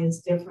your body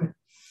is different.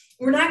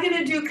 We're not going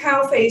to do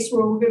cow face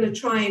where we're going to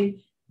try and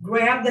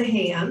grab the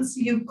hands.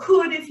 You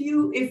could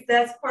if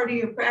that's part of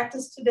your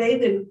practice today,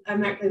 then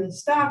I'm not going to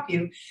stop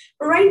you.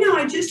 But right now,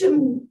 I just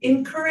am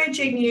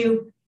encouraging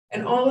you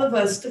and all of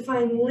us to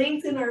find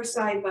length in our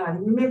side body.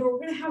 Remember, we're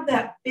going to have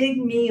that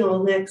big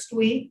meal next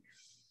week.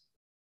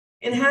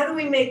 And how do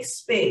we make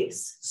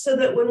space so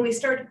that when we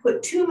start to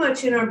put too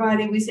much in our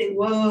body, we say,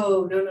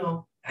 whoa,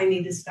 no, I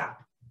need to stop.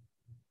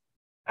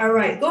 All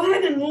right, go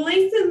ahead and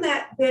lengthen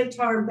that bent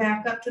arm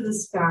back up to the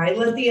sky.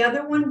 Let the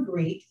other one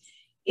greet.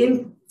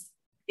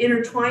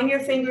 Intertwine your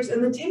fingers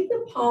and then take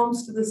the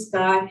palms to the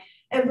sky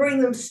and bring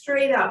them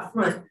straight out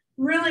front.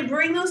 Really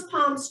bring those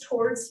palms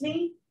towards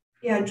me.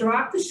 Yeah,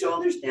 drop the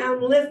shoulders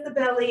down, lift the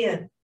belly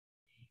in.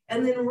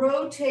 And then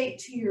rotate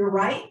to your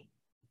right.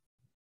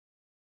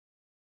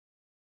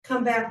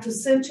 Come back to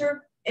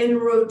center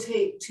and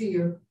rotate to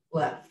your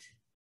left.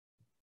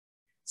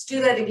 Let's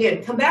do that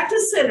again. Come back to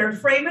center,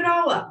 frame it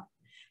all up.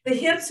 The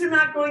hips are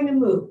not going to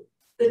move.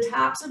 The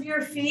tops of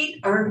your feet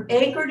are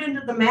anchored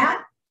into the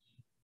mat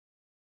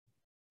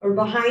or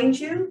behind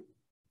you.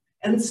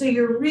 And so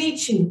you're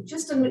reaching,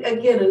 just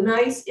again, a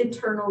nice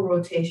internal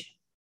rotation.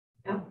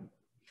 Yeah.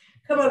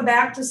 Come on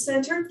back to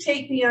center,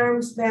 take the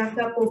arms back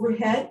up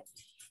overhead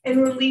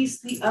and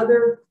release the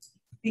other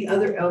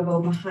elbow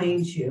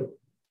behind you.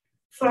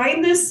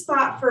 Find this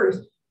spot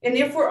first. And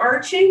if we're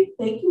arching,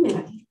 thank you,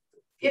 Maggie.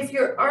 If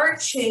you're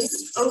arching,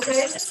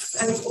 okay,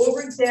 I'm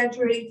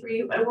over-exaggerating for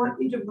you. I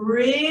want you to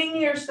bring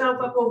yourself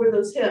up over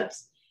those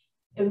hips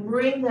and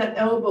bring that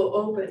elbow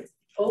open.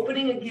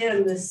 Opening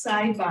again the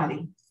side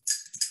body.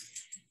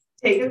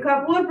 Take a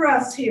couple of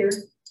breaths here.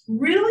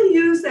 Really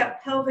use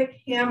that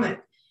pelvic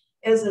hammock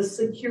as a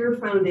secure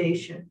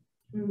foundation.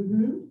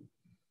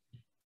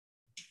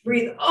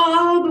 Breathe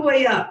all the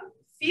way up.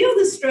 Feel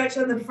the stretch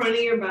on the front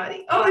of your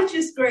body. Oh, it's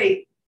just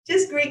great.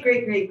 Just great,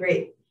 great, great,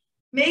 great.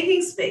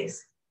 Making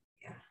space.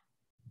 Yeah.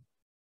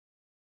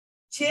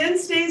 Chin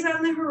stays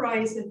on the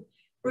horizon.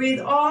 Breathe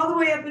all the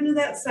way up into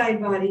that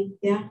side body.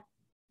 Yeah.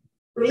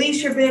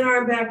 Release your bent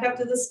arm back up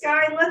to the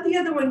sky. Let the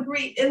other one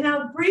greet. And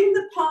now bring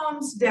the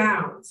palms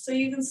down. So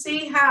you can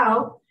see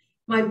how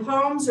my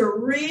palms are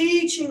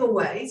reaching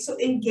away. So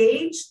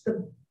engage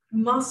the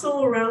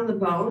muscle around the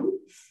bone,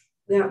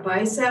 that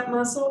bicep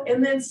muscle,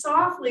 and then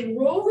softly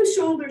roll the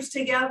shoulders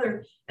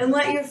together and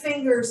let your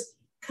fingers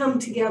come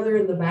together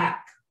in the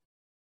back.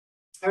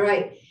 All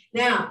right,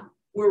 now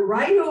we're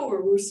right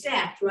over, we're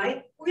stacked,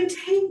 right? We're gonna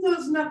take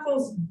those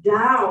knuckles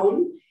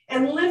down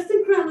and lift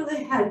the crown of the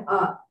head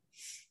up.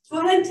 Go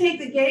ahead and take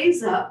the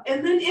gaze up.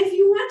 And then if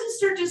you want to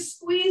start to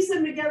squeeze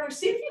them together,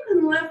 see if you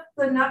can lift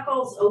the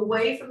knuckles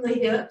away from the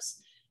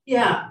hips.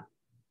 Yeah.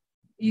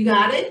 You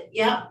got it?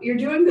 Yep, you're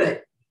doing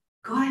good.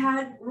 Go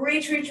ahead,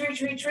 reach, reach,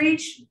 reach, reach,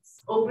 reach.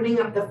 Opening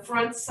up the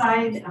front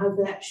side of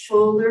that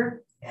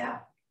shoulder. Yeah.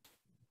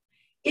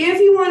 If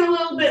you want a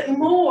little bit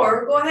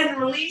more, go ahead and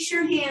release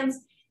your hands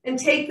and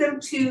take them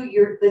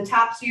to the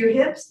tops of your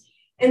hips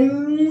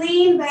and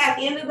lean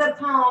back into the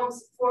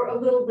palms for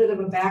a little bit of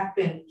a back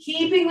bend,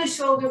 keeping the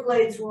shoulder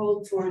blades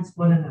rolled towards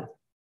one another.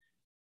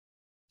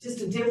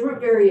 Just a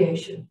different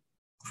variation.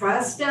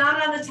 Press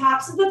down on the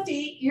tops of the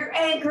feet. You're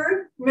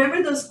anchored.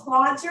 Remember, those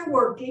quads are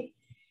working.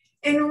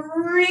 And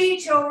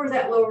reach over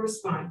that lower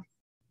spine.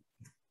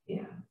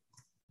 Yeah.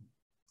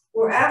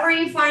 Wherever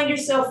you find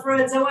yourself,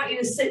 friends, I want you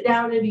to sit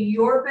down into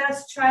your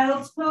best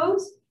child's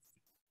pose.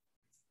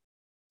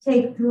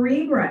 Take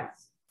 3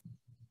 breaths.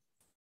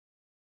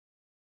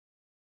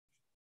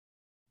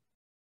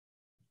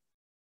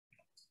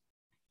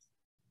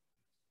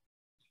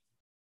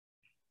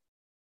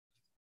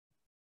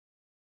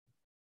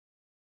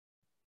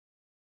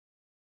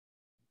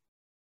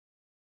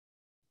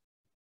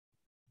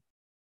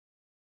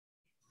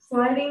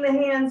 Sliding the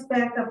hands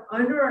back up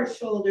under our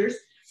shoulders.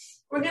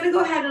 We're going to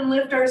go ahead and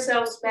lift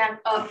ourselves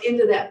back up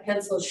into that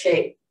pencil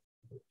shape.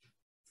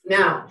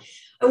 Now,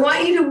 I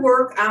want you to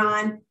work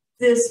on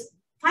this,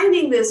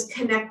 finding this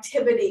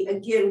connectivity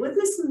again with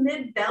this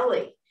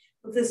mid-belly,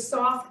 with this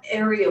soft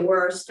area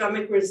where our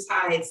stomach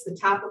resides, the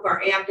top of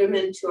our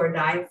abdomen to our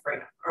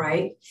diaphragm, all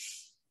right?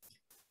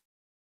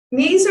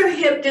 Knees are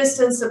hip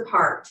distance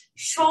apart.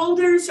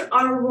 Shoulders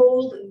are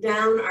rolled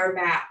down our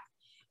back.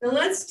 Now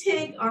let's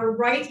take our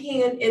right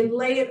hand and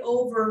lay it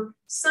over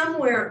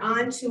somewhere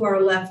onto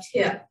our left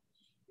hip.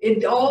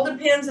 It all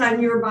depends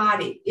on your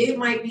body. It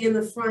might be in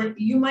the front.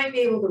 You might be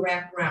able to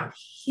wrap around.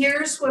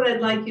 Here's what I'd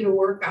like you to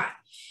work on,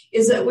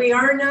 is that we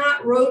are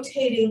not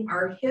rotating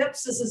our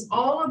hips. This is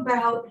all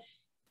about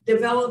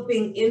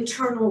developing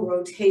internal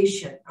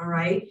rotation, all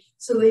right?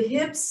 So the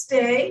hips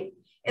stay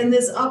and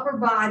this upper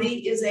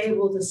body is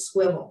able to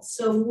swivel.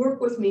 So work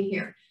with me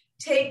here.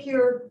 Take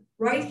your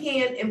right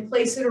hand and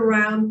place it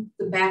around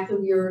the back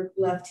of your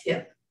left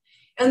hip.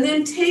 And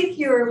then take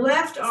your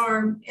left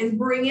arm and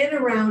bring it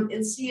around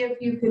and see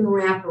if you can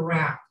wrap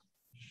around.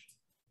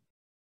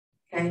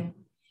 Okay?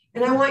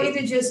 And I want you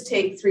to just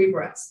take 3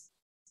 breaths.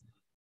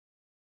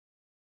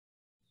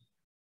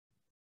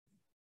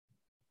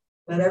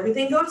 Let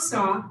everything go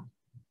soft.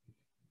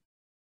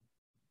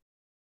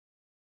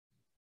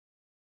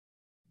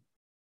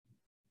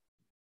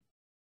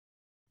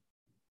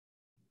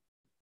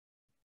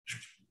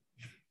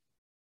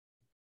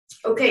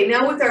 Okay,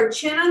 now with our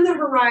chin on the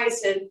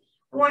horizon,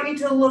 I want you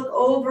to look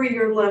over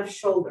your left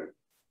shoulder.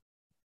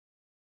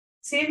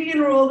 See if you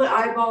can roll the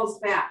eyeballs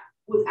back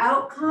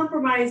without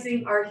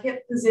compromising our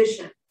hip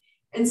position.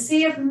 And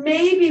see if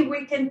maybe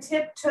we can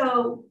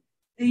tiptoe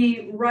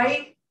the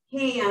right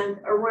hand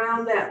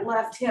around that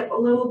left hip a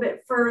little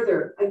bit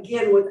further.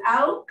 Again,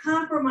 without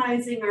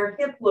compromising our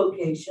hip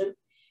location,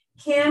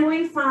 can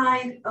we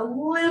find a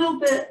little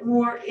bit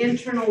more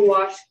internal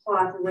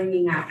washcloth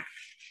wringing out?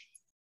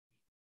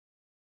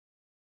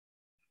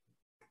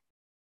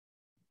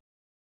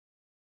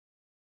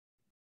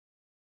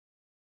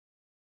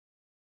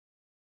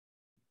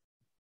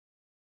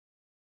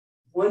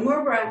 One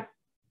more breath.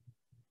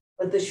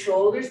 Let the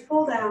shoulders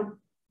pull down.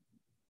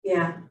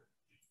 Yeah.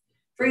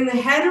 Bring the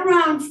head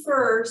around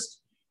first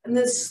and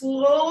then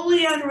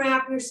slowly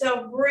unwrap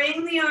yourself.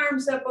 Bring the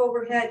arms up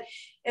overhead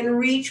and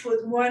reach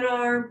with one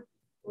arm,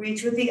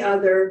 reach with the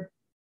other.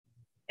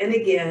 And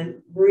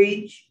again,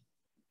 reach.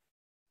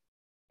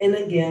 And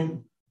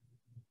again.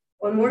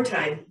 One more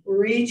time.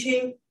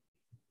 Reaching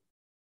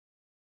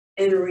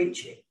and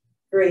reaching.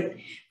 Great.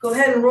 Go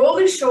ahead and roll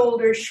the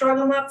shoulders, shrug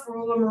them up,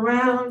 roll them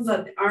around,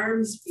 let the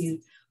arms be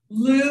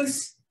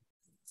loose.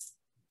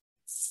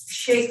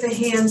 Shake the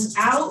hands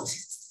out.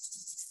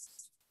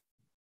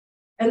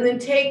 And then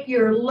take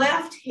your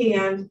left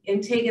hand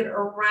and take it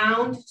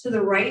around to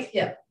the right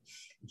hip.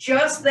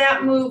 Just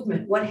that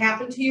movement. What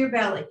happened to your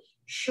belly?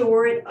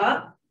 Shore it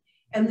up.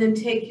 And then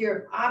take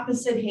your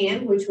opposite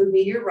hand, which would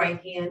be your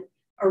right hand,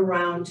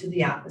 around to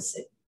the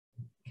opposite.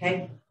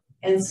 Okay?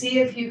 And see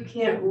if you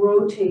can't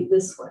rotate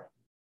this way.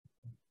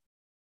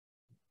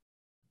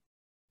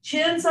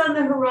 Chin's on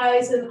the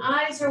horizon,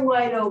 eyes are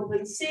wide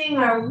open, seeing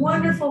our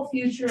wonderful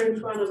future in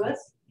front of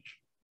us.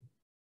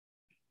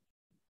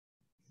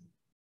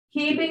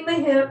 Keeping the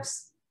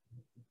hips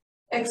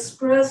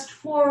expressed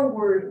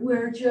forward,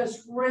 we're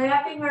just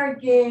wrapping our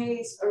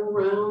gaze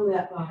around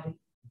that body.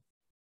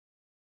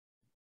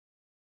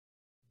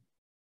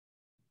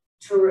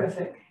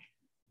 Terrific.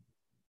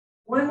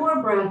 One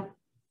more breath.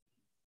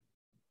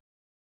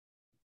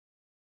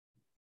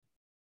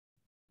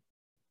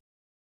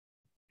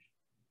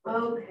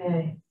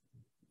 Okay.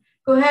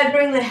 Go ahead,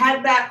 bring the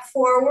head back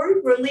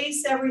forward,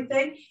 release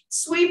everything,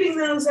 sweeping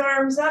those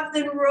arms up,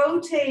 then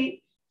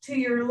rotate to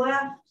your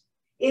left.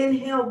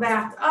 Inhale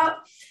back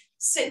up,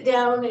 Sit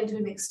down into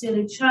an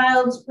extended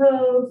child's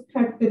pose,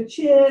 tuck the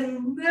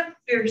chin, lift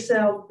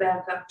yourself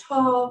back up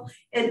tall,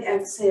 and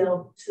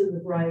exhale to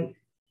the right.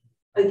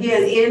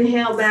 Again,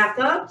 inhale back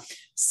up,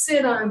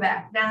 sit on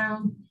back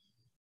down.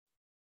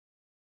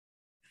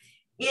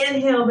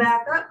 Inhale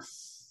back up,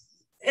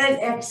 and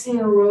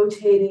exhale,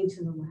 rotating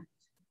to the left.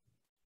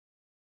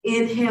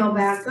 Inhale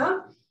back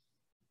up,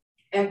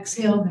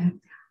 exhale back down.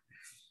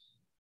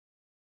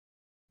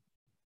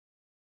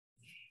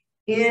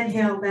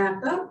 Inhale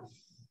back up,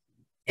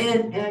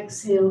 and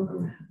exhale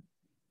around.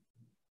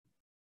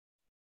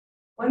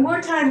 One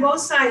more time,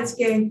 both sides,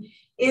 gang.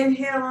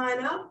 Inhale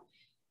on up,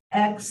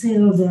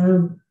 exhale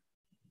down.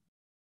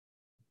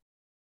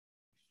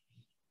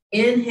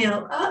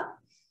 Inhale up,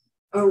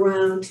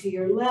 around to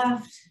your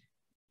left,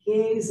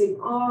 gazing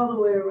all the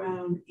way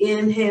around,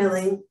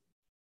 inhaling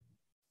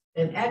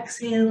and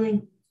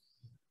exhaling.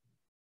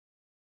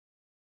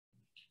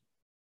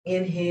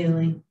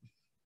 Inhaling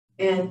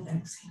and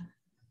exhaling.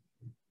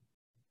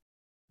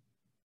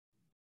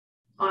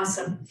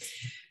 Awesome.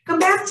 Come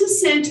back to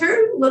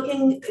center,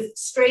 looking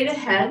straight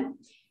ahead.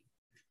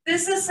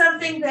 This is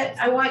something that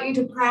I want you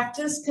to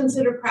practice.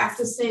 Consider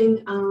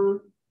practicing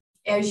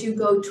as you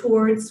go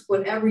towards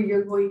whatever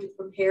you're going to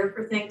prepare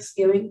for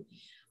Thanksgiving.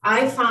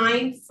 I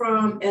find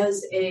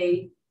as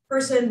a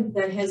person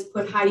that has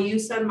put high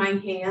use on my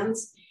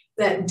hands,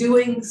 that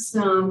doing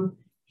some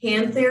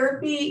hand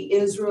therapy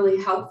is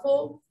really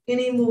helpful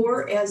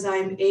anymore as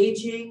I'm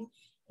aging,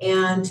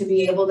 and to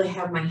be able to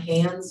have my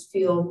hands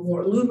feel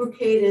more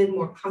lubricated,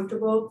 more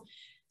comfortable.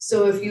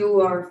 So if you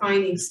are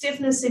finding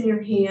stiffness in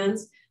your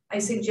hands, I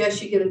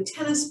suggest you get a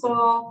tennis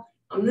ball.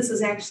 This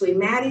is actually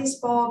Maddie's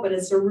ball, but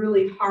it's a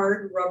really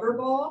hard rubber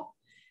ball.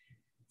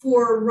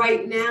 For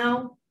right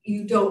now,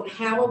 you don't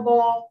have a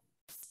ball,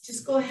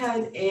 just go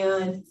ahead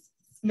and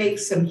make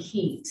some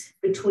heat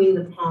between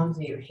the palms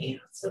of your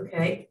hands,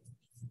 okay?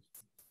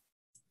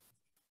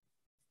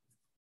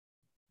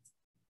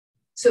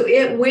 So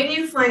when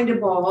you find a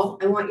ball,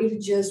 I want you to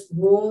just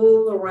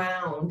roll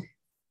around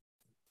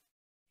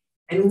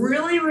and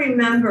really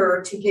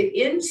remember to get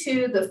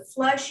into the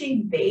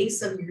fleshy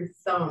base of your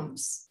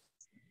thumbs,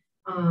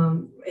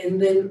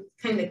 and then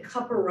kind of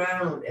cup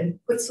around and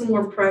put some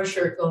more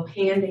pressure, go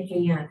hand to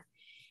hand.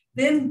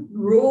 Then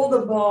roll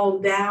the ball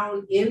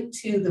down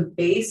into the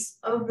base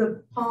of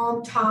the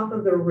palm, top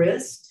of the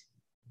wrist.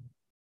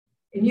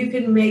 And you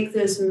can make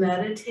this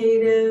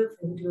meditative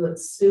and do it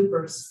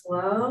super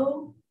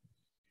slow.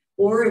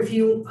 Or if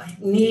you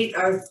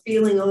are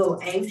feeling a little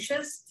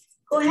anxious,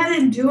 go ahead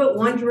and do it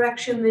one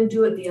direction, then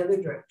do it the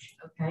other direction,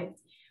 okay?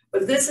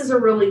 But this is a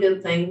really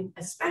good thing,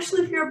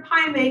 especially if you're a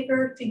pie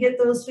maker, to get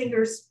those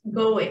fingers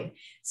going.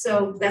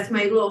 So that's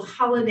my little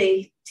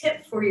holiday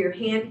tip for your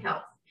hand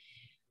health.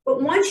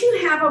 But once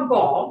you have a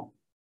ball,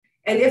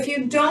 and if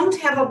you don't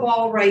have a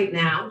ball right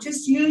now,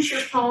 just use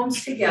your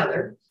palms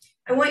together.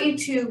 I want you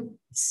to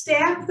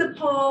stack the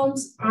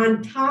palms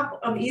on top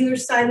of either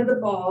side of the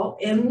ball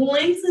and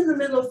lengthen the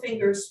middle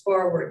fingers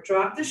forward.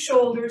 Drop the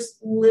shoulders,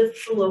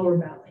 lift the lower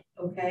belly,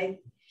 okay?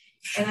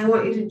 And I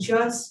want you to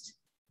just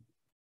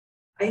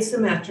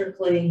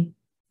isometrically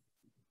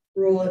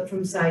roll it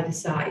from side to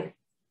side.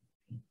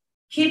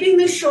 Keeping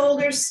the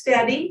shoulders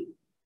steady,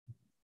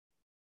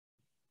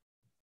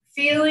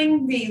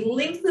 feeling the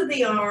length of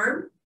the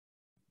arm,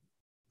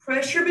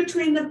 pressure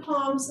between the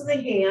palms of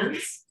the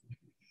hands.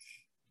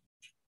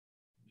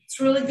 It's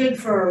really good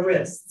for our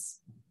wrists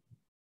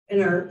and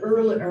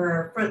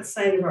our front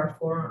side of our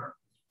forearm.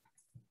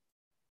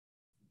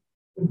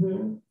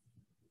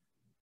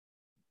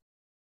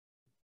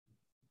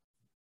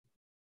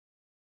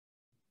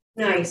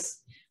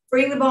 Nice.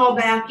 Bring the ball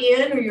back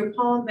in, or your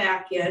palm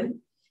back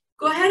in.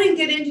 Go ahead and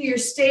get into your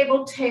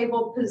stable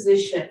table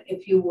position,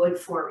 if you would,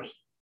 for me.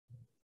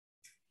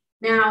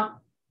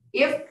 Now,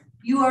 if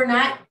you are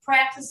not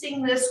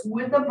practicing this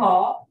with the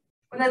ball,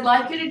 what I'd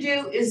like you to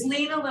do is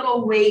lean a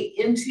little weight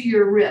into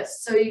your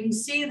wrist. So you can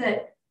see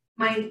that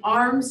my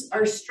arms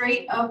are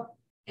straight up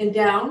and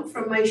down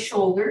from my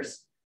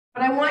shoulders,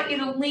 but I want you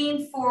to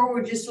lean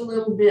forward just a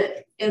little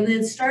bit and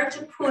then start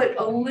to put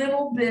a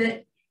little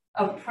bit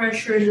of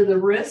pressure into the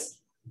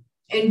wrist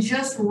and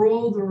just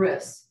roll the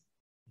wrist.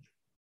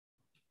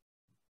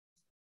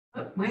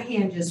 Oh, my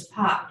hand just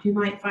popped. You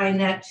might find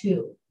that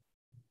too.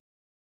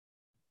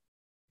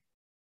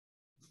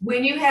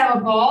 When you have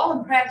a ball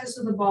and practice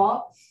with a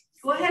ball,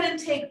 go ahead and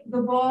take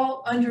the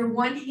ball under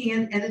one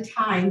hand at a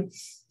time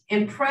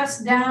and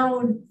press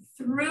down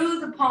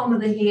through the palm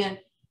of the hand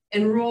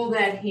and roll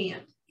that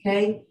hand,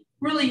 okay?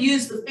 Really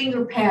use the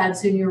finger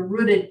pads in your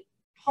rooted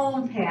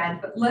palm pad,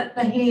 but let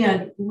the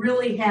hand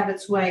really have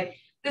its way.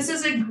 This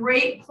is a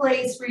great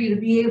place for you to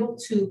be able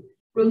to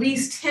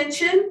release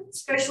tension,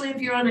 especially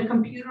if you're on a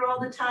computer all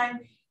the time,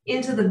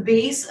 into the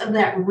base of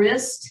that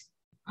wrist,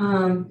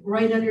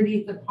 right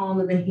underneath the palm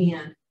of the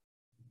hand.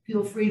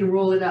 Feel free to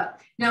roll it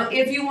up. Now,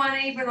 if you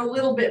want even a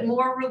little bit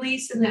more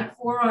release in that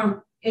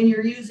forearm and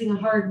you're using a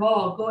hard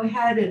ball, go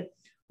ahead and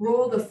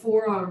roll the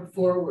forearm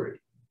forward.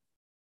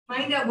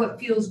 Find out what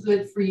feels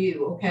good for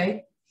you,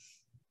 okay?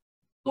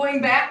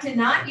 Going back to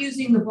not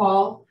using the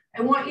ball,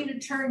 I want you to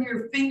turn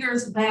your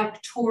fingers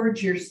back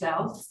towards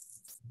yourself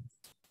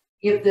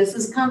if this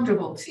is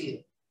comfortable to you.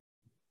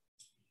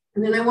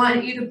 And then I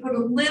want you to put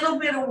a little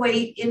bit of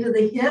weight into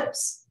the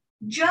hips,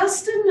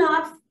 just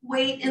enough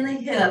weight in the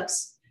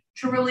hips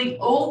to really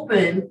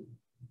open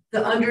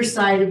the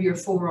underside of your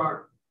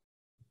forearm.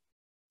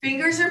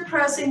 Fingers are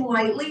pressing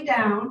lightly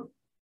down.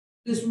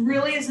 This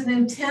really is an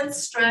intense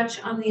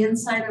stretch on the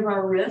inside of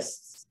our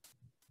wrists.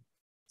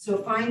 So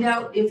find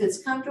out if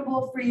it's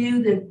comfortable for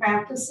you, then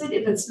practice it.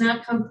 If it's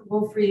not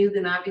comfortable for you,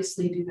 then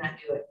obviously do not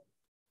do it.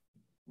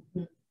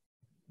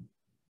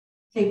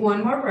 Take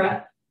one more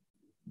breath.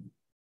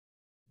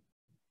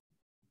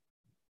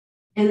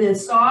 And then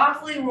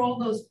softly roll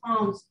those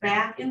palms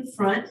back in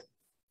front.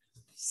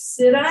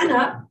 Sit on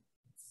up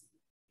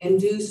and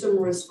do some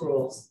wrist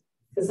rolls,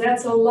 because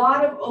that's a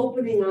lot of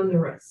opening on the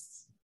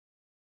wrists.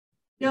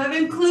 Now I've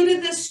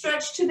included this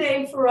stretch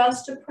today for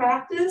us to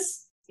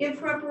practice in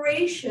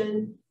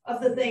preparation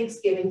of the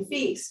Thanksgiving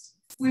feast.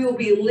 We will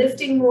be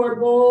lifting more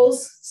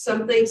bowls.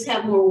 Some things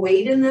have more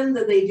weight in them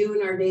than they do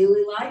in our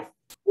daily life.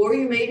 Or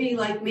you may be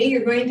like me,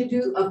 you're going to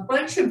do a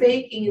bunch of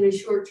baking in a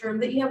short term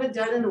that you haven't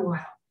done in a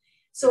while.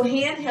 So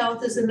hand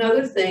health is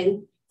another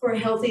thing for a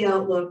healthy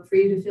outlook for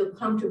you to feel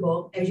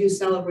comfortable as you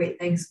celebrate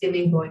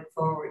Thanksgiving going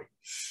forward.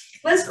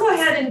 Let's go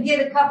ahead and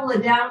get a couple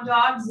of down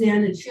dogs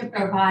in and shift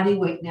our body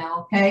weight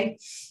now, okay?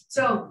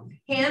 So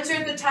hands are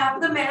at the top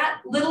of the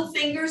mat. Little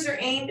fingers are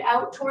aimed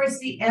out towards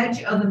the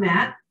edge of the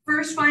mat.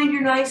 First, find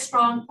your nice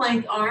strong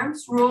plank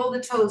arms. Roll the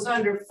toes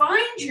under.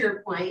 Find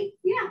your plank,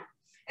 yeah.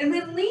 And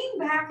then lean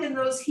back in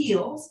those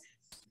heels.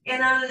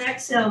 And on an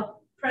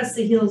exhale, press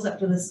the heels up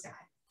to the sky.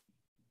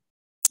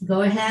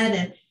 Go ahead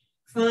and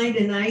find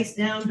a nice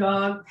down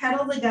dog.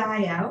 Pedal the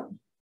guy out.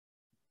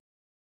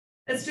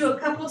 Let's do a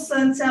couple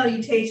sun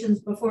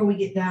salutations before we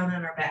get down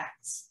on our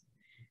backs.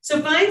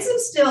 So find some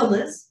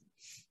stillness.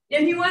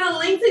 If you want to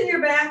lengthen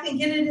your back and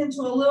get it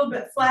into a little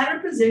bit flatter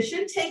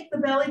position, take the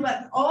belly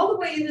button all the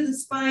way into the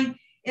spine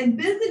and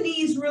bend the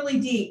knees really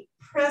deep,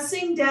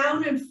 pressing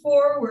down and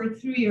forward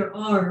through your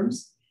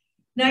arms.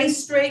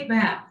 Nice straight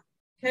back,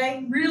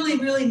 okay? Really,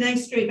 really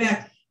nice straight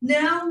back.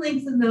 Now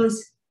lengthen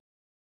those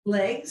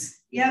legs,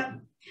 yep.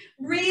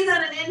 Breathe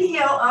on an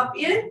inhale up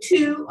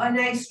into a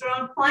nice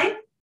strong plank.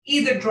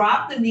 Either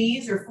drop the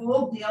knees or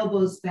fold the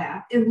elbows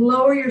back and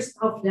lower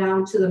yourself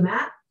down to the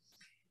mat.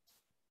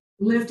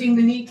 Lifting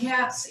the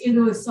kneecaps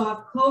into a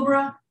soft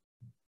cobra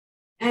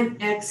and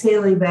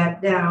exhaling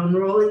back down,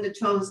 rolling the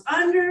toes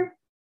under,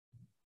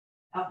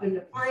 up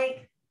into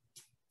plank,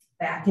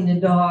 back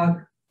into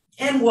dog,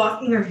 and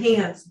walking our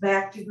hands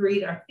back to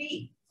greet our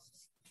feet.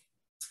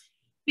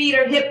 Feet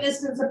are hip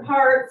distance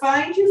apart.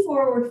 Find your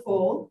forward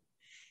fold.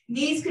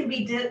 Knees can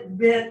be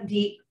bent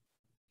deep.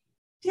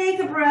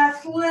 Take a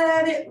breath,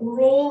 let it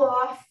roll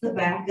off the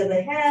back of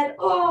the head,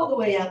 all the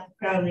way out the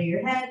crown of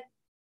your head,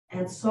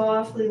 and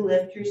softly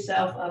lift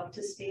yourself up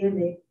to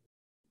standing.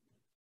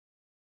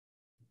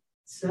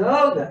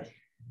 So good.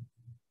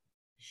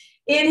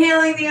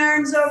 Inhaling the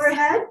arms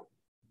overhead.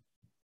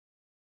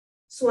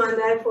 Swan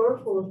dive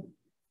forward fold.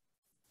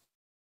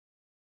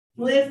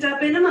 Lift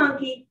up into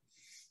monkey.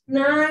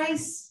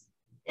 Nice.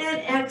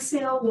 And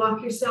exhale,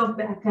 walk yourself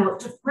back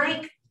out to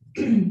plank.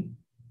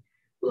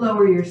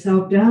 Lower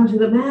yourself down to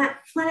the mat,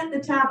 plant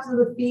the tops of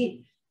the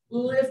feet,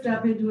 lift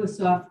up into a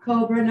soft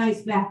cobra,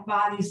 nice back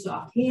body,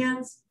 soft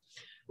hands.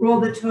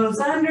 Roll the toes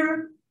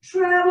under,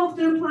 travel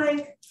through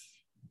plank,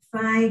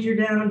 find your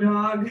down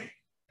dog,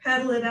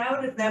 pedal it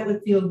out if that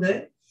would feel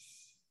good.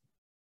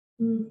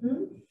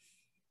 Then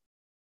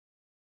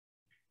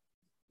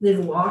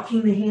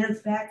walking the hands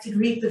back to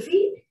greet the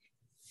feet,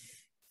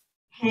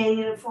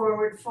 hanging a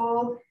forward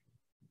fold,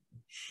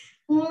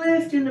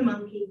 lift into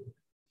monkey.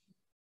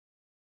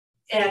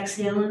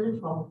 Exhale into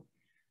fold.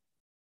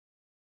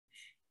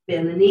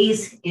 Bend the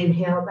knees,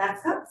 inhale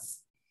back up.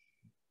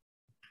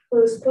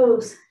 Close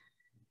pose.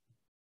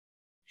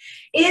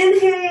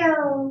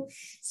 Inhale,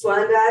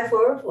 swan dive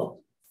forward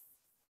fold.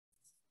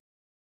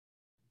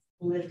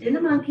 Lift into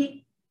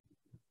monkey.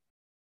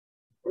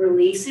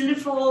 Release into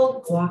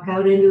fold, walk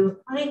out into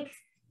a plank.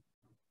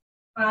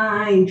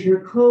 Find your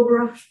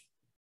cobra.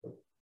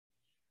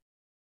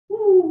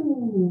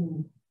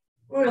 Ooh.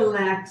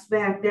 Relax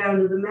back down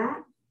to the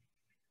mat.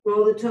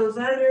 Roll the toes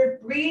under,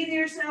 breathe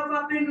yourself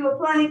up into a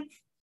plank,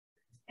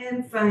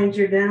 and find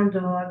your down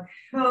dog.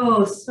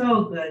 Oh,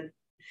 so good.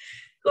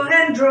 Go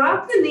ahead and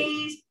drop the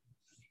knees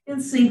and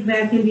sink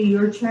back into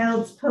your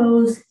child's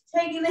pose,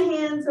 taking the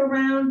hands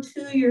around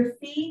to your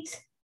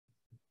feet.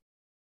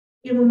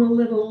 Give them a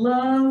little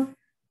love.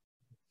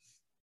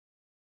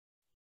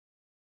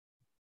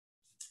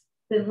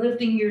 Then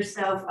lifting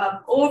yourself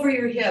up over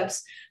your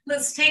hips.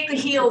 Let's take the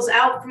heels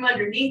out from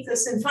underneath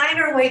us and find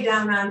our way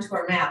down onto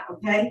our mat,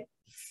 okay?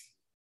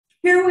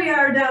 Here we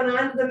are down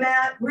onto the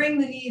mat. Bring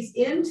the knees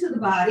into the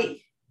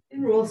body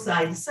and roll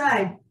side to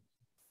side.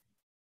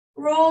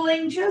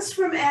 Rolling just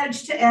from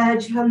edge to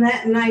edge on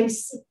that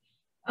nice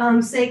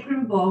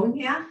sacrum bone,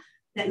 yeah?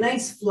 That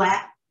nice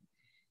flat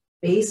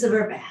base of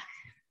our back.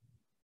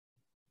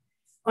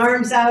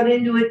 Arms out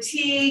into a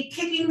T,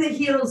 kicking the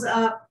heels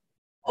up,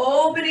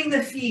 opening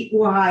the feet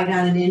wide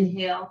on an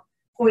inhale,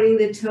 pointing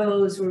the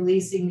toes,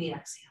 releasing the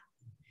exhale.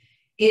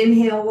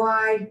 Inhale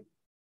wide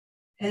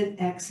and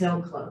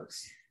exhale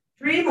closed.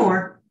 3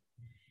 more.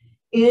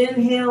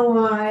 Inhale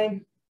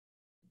wide,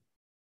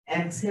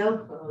 exhale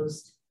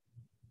closed.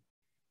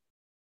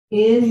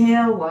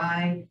 Inhale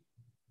wide,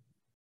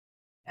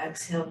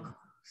 exhale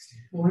closed.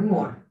 1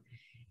 more.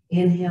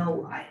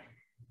 Inhale wide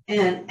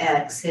and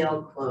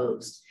exhale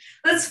closed.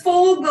 Let's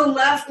fold the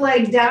left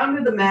leg down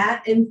to the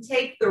mat and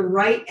take the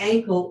right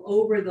ankle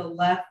over the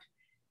left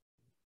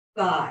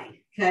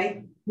thigh,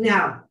 okay?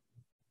 Now,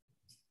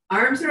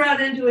 arms are out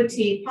into a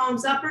T,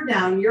 palms up or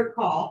down, your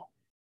call.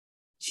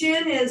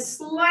 Chin is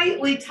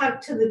slightly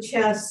tucked to the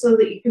chest so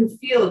that you can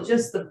feel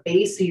just the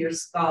base of your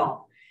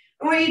skull.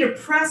 I want you to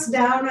press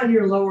down on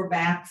your lower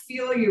back,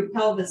 feel your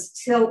pelvis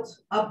tilt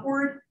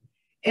upward,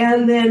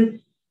 and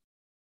then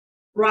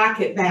rock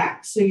it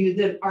back. So you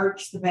then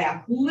arch the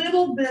back.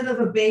 Little bit of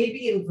a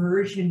baby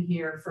inversion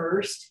here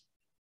first.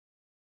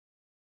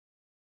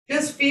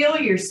 Just feel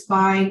your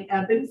spine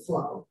ebb and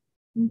flow.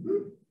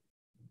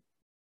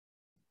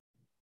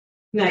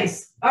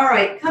 Nice. All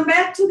right, come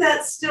back to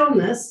that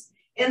stillness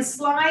and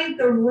slide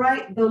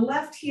the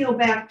left heel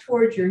back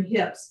towards your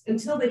hips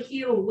until the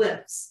heel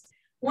lifts.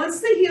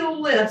 Once the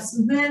heel lifts,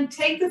 then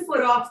take the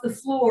foot off the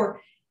floor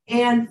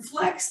and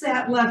flex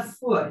that left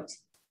foot.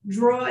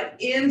 Draw it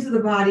into the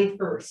body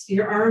first.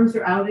 Your arms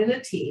are out in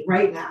a T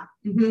right now.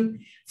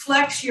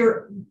 Flex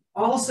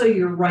also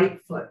your right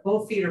foot.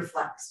 Both feet are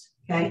flexed,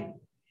 okay?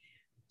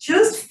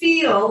 Just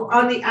feel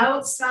on the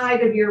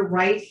outside of your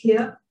right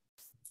hip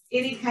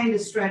any kind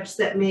of stretch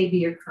that may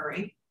be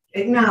occurring.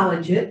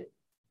 Acknowledge it.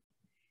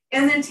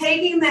 And then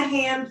taking the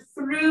hand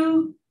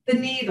through the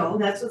needle,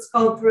 that's what's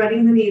called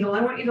threading the needle.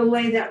 I want you to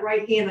lay that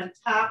right hand on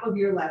top of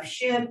your left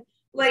shin.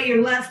 Lay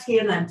your left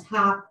hand on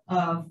top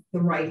of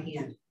the right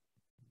hand.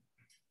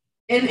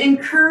 And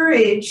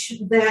encourage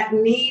that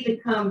knee to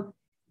come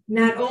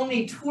not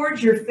only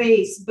towards your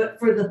face, but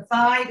for the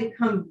thigh to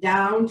come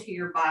down to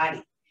your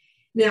body.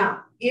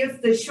 Now,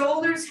 if the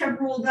shoulders have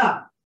rolled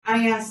up,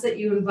 I ask that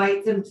you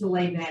invite them to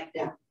lay back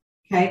down,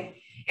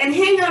 okay? And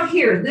hang out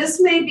here.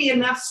 This may be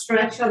enough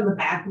stretch on the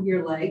back of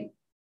your leg.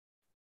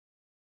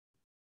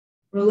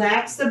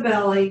 Relax the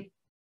belly.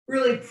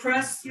 Really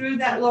press through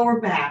that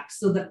lower back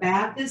so the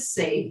back is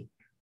safe.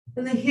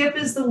 And the hip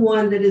is the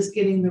one that is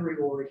getting the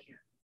reward here.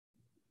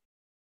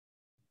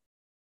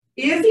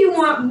 If you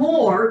want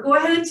more, go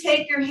ahead and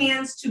take your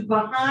hands to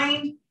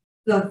behind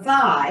the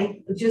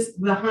thigh,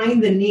 just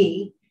behind the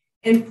knee,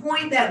 and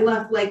point that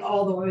left leg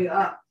all the way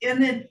up.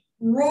 And then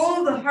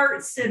roll the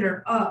heart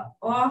center up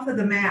off of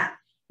the mat.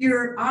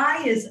 Your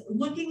eye is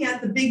looking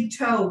at the big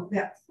toe,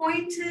 that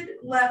pointed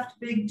left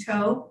big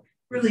toe.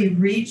 Really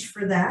reach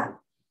for that.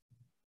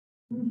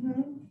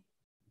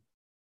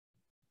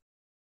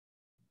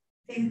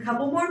 Take a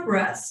couple more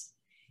breaths.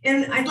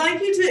 And I'd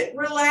like you to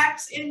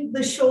relax in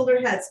the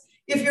shoulder heads.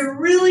 If you're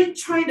really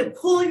trying to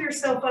pull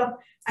yourself up,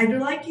 I'd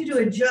like you to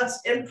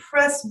adjust and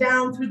press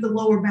down through the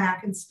lower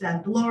back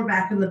instead, the lower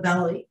back and the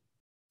belly.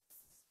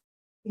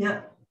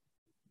 Yeah.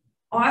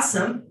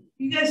 Awesome.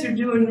 You guys are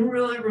doing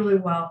really, really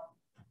well.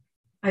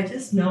 I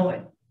just know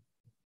it.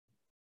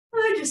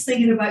 Just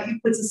thinking about you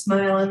puts a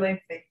smile on my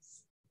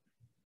face.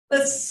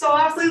 Let's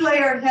softly lay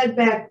our head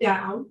back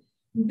down.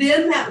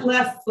 Bend that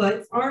left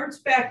foot, arms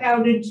back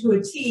out into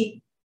a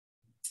T,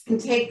 and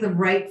take the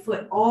right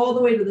foot all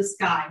the way to the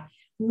sky.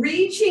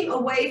 Reaching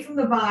away from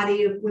the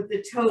body with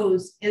the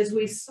toes as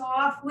we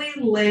softly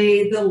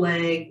lay the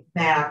leg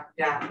back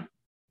down.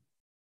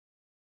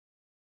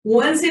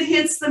 Once it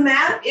hits the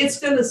mat, it's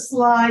going to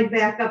slide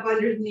back up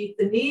underneath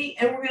the knee,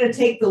 and we're going to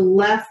take the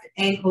left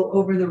ankle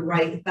over the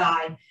right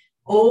thigh,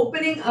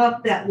 opening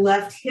up that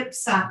left hip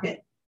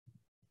socket.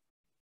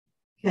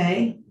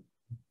 Okay.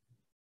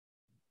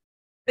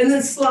 And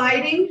then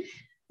sliding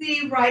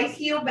the right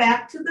heel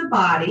back to the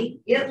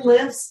body. It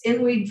lifts,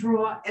 and we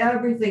draw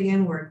everything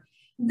inward.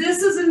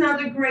 This is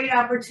another great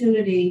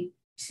opportunity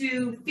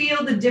to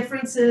feel the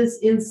differences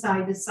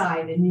inside to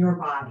side in your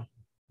body.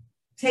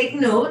 Take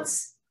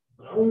notes.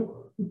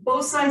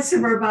 Both sides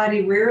of our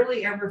body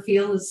rarely ever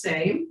feel the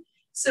same.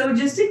 So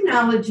just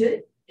acknowledge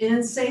it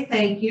and say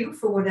thank you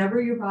for whatever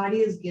your body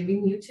is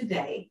giving you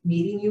today,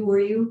 meeting you where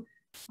you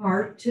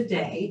are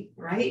today,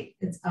 right?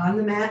 It's on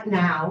the mat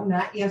now,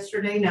 not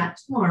yesterday, not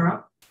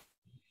tomorrow.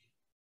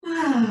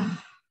 And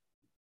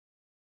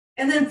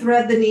then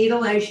thread the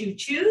needle as you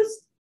choose.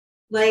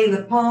 Laying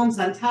the palms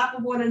on top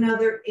of one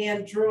another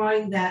and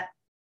drawing that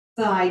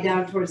thigh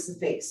down towards the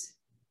face.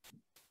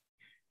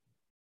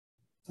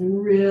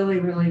 And really,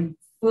 really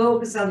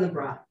focus on the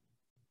breath.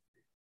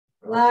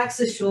 Relax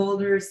the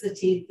shoulders, the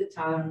teeth, the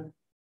tongue,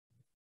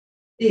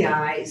 the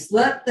eyes.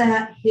 Let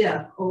that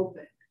hip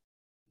open.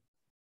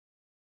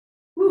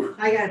 Whew,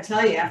 I got to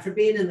tell you, after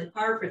being in the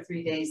car for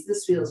 3 days,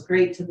 this feels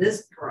great to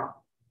this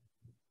girl.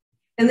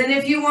 And then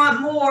if you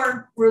want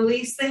more,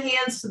 release the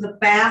hands to the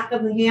back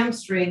of the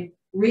hamstring.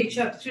 Reach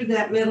up through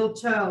that middle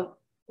toe,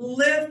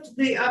 lift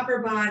the upper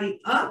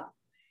body up,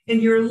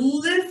 And you're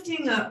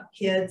lifting up,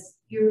 kids.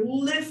 You're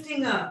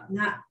lifting up,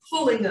 not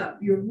pulling up.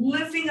 You're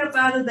lifting up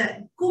out of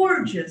that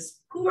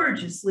gorgeous,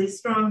 gorgeously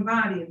strong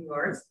body of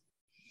yours.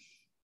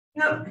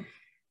 Yep.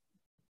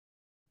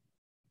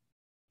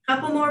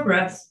 Couple more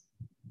breaths.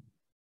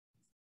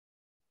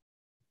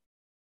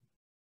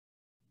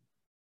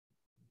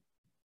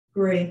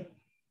 Great.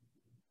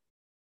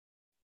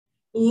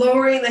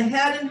 Lowering the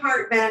head and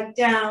heart back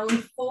down,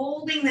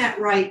 folding that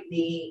right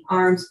knee,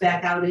 arms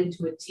back out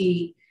into a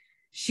T.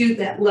 Shoot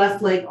that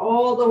left leg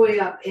all the way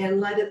up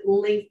and let it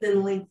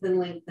lengthen, lengthen,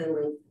 lengthen,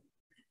 lengthen.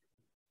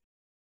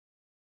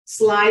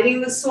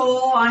 Sliding the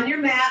sole on your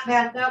mat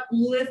back up,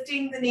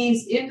 lifting the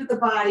knees into the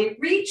body.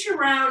 Reach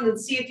around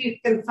and see if you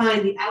can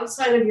find the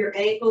outside of your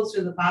ankles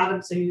or the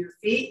bottoms of your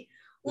feet.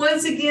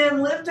 Once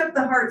again, lift up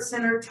the heart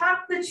center,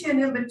 tuck the chin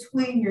in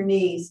between your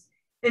knees,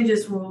 and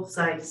just roll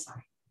side to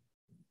side.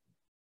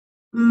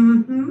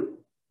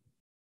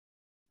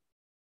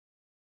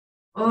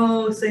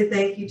 Oh, say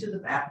thank you to the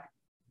back.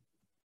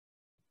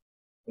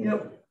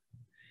 Yep.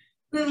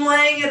 Then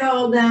laying it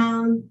all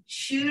down,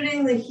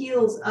 shooting the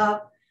heels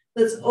up.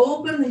 Let's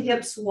open the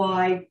hips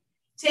wide.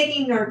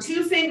 Taking our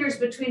 2 fingers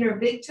between our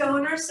big toe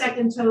and our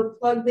second toe,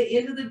 plug the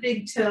end of the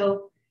big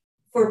toe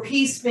for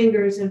peace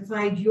fingers and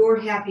find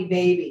your happy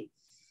baby.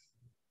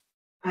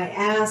 I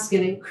ask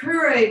and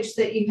encourage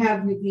that you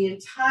have the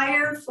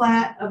entire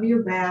flat of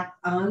your back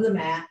on the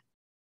mat.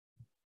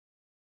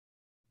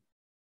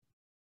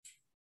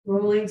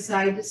 Rolling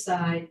side to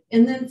side,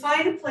 and then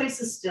find a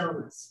place of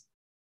stillness.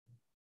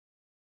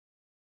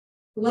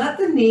 Let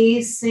the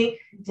knees sink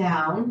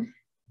down,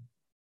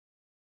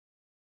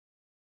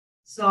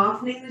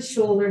 softening the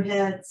shoulder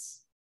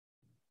heads,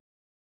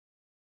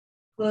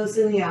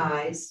 closing the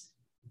eyes,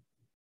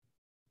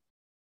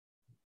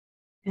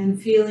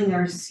 and feeling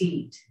our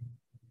seat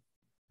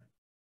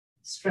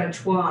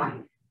stretch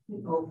wide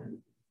and open.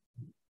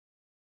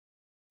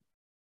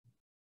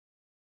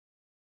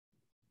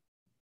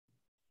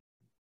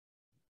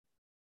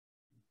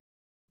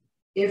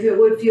 If it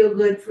would feel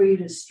good for you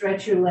to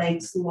stretch your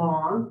legs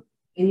long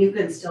and you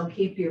can still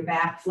keep your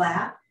back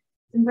flat,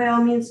 then by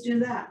all means do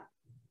that.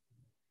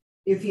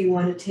 If you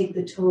want to take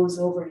the toes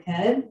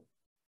overhead,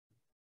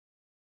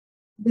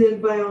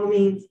 then by all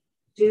means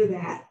do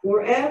that.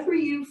 Wherever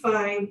you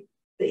find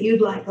that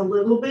you'd like a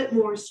little bit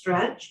more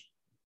stretch,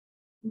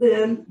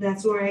 then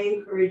that's where I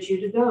encourage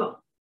you to go.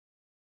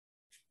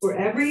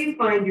 Wherever you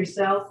find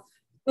yourself,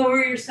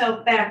 lower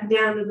yourself back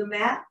down to the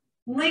mat,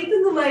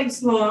 lengthen the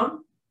legs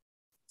long,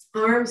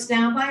 arms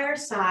down by our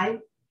side.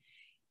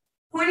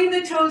 Pointing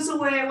the toes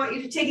away, I want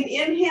you to take an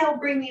inhale,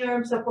 bring the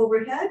arms up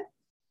overhead.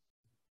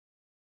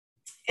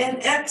 And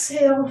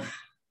exhale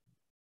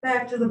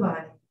back to the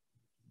body.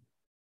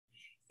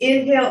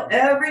 Inhale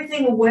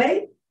everything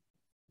away.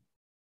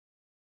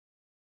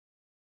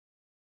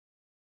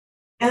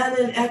 And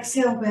then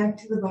exhale back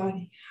to the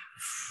body.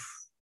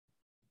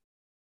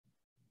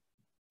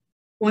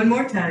 One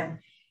more time.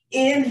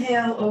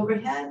 Inhale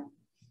overhead.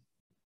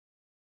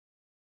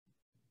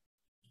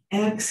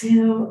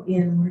 Exhale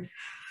inward.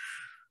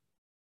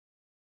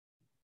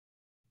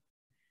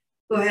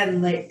 Go ahead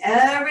and lay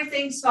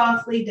everything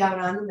softly down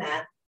on the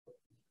mat.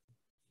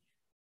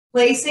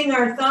 Placing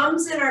our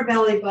thumbs in our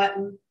belly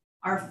button,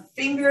 our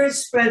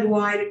fingers spread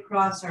wide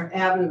across our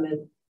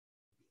abdomen.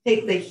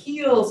 Take the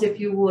heels, if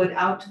you would,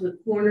 out to the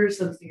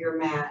corners of your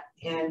mat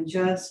and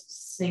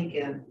just sink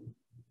in.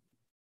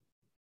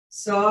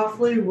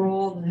 Softly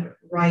roll the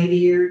right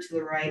ear to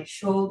the right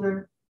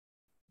shoulder.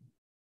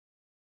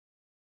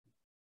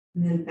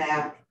 And then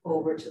back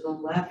over to the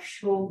left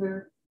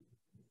shoulder.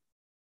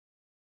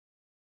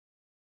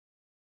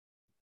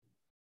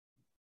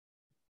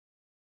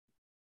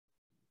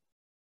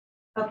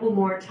 A couple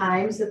more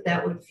times if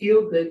that would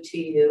feel good to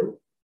you.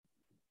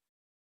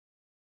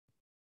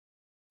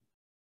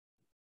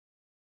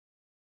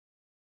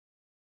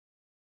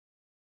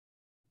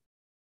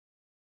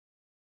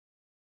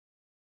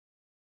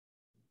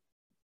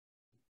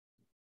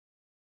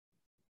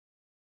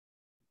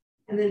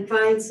 And then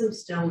find some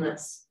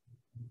stillness.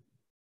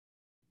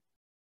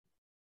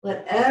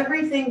 Let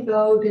everything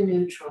go to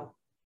neutral.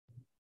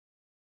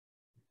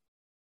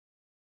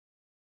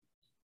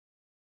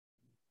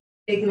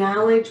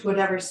 Acknowledge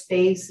whatever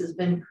space has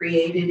been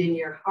created in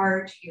your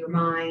heart, your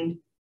mind,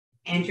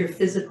 and your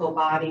physical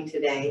body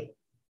today.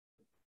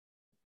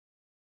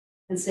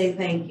 And say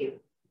thank you.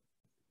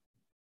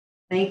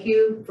 Thank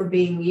you for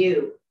being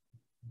you,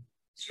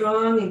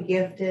 strong and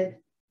gifted,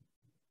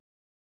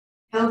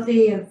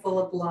 healthy and full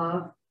of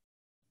love.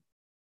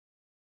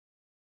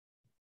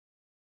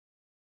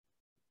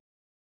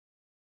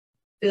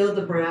 Feel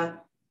the breath.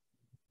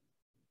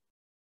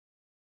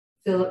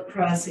 Feel it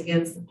press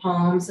against the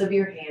palms of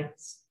your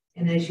hands.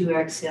 And as you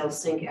exhale,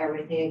 sink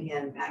everything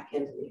again back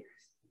into the earth.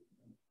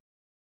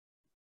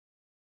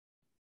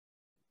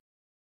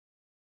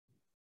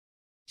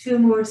 Two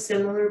more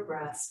similar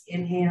breaths.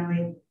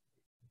 Inhaling,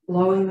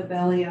 blowing the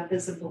belly up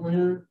as a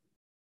balloon.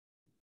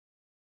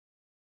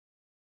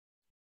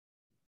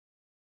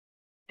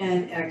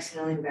 And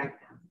exhaling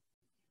back down.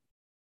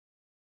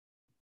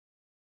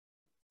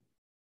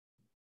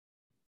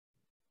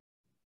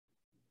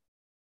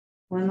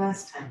 One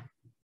last time.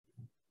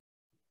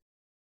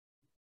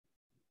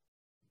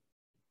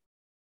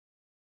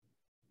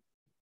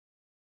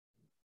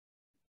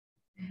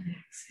 And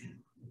exhale.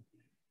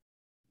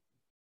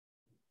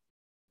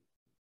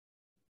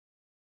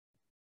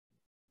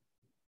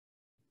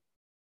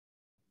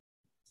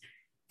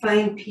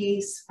 Find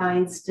peace,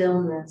 find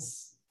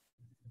stillness,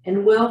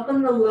 and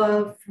welcome the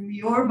love from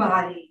your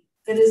body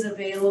that is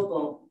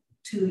available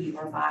to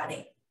your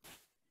body.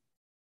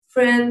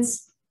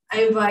 Friends,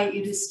 I invite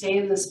you to stay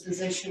in this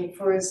position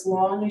for as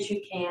long as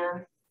you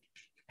can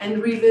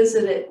and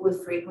revisit it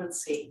with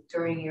frequency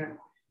during your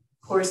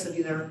course of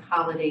your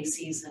holiday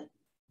season.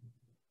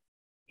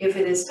 If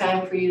it is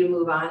time for you to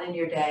move on in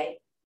your day,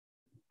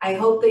 I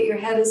hope that your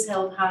head is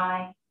held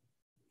high,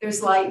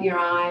 there's light in your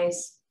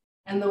eyes,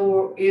 and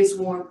there is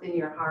warmth in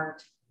your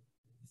heart.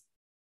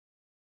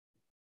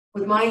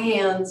 With my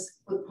hands,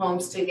 with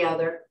palms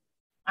together,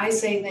 I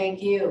say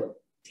thank you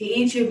to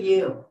each of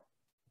you.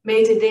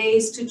 May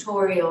today's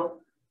tutorial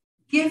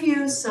give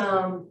you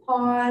some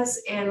pause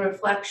and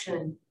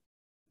reflection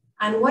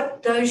on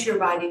what does your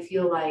body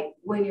feel like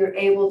when you're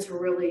able to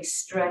really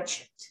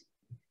stretch it.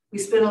 We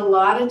spend a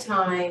lot of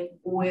time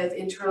with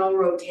internal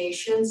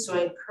rotation, so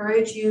I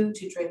encourage you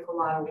to drink a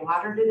lot of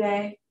water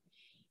today.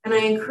 And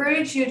I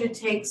encourage you to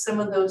take some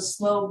of those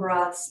slow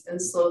breaths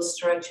and slow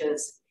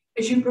stretches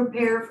as you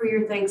prepare for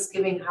your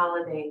Thanksgiving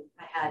holiday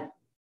ahead.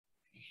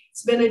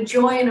 It's been a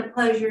joy and a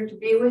pleasure to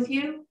be with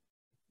you.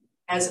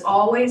 As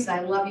always, I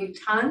love you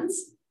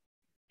tons,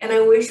 and I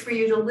wish for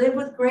you to live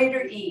with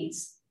greater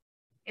ease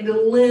and to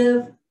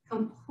live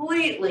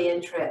completely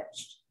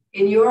entrenched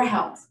in your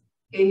health,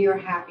 in your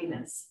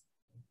happiness,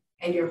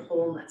 and your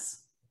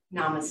wholeness.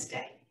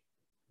 Namaste.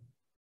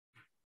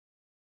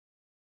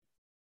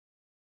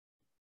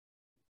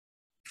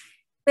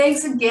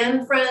 Thanks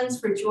again, friends,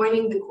 for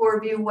joining the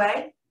CoreView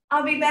Way.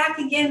 I'll be back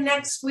again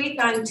next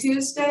week on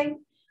Tuesday.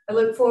 I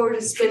look forward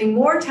to spending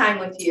more time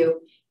with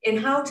you in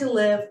how to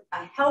live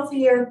a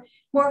healthier,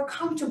 more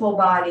comfortable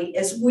body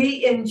as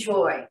we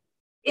enjoy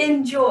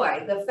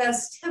the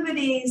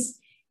festivities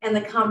and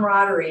the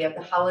camaraderie of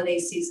the holiday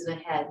season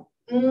ahead.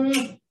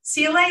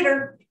 See you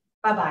later.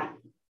 Bye-bye.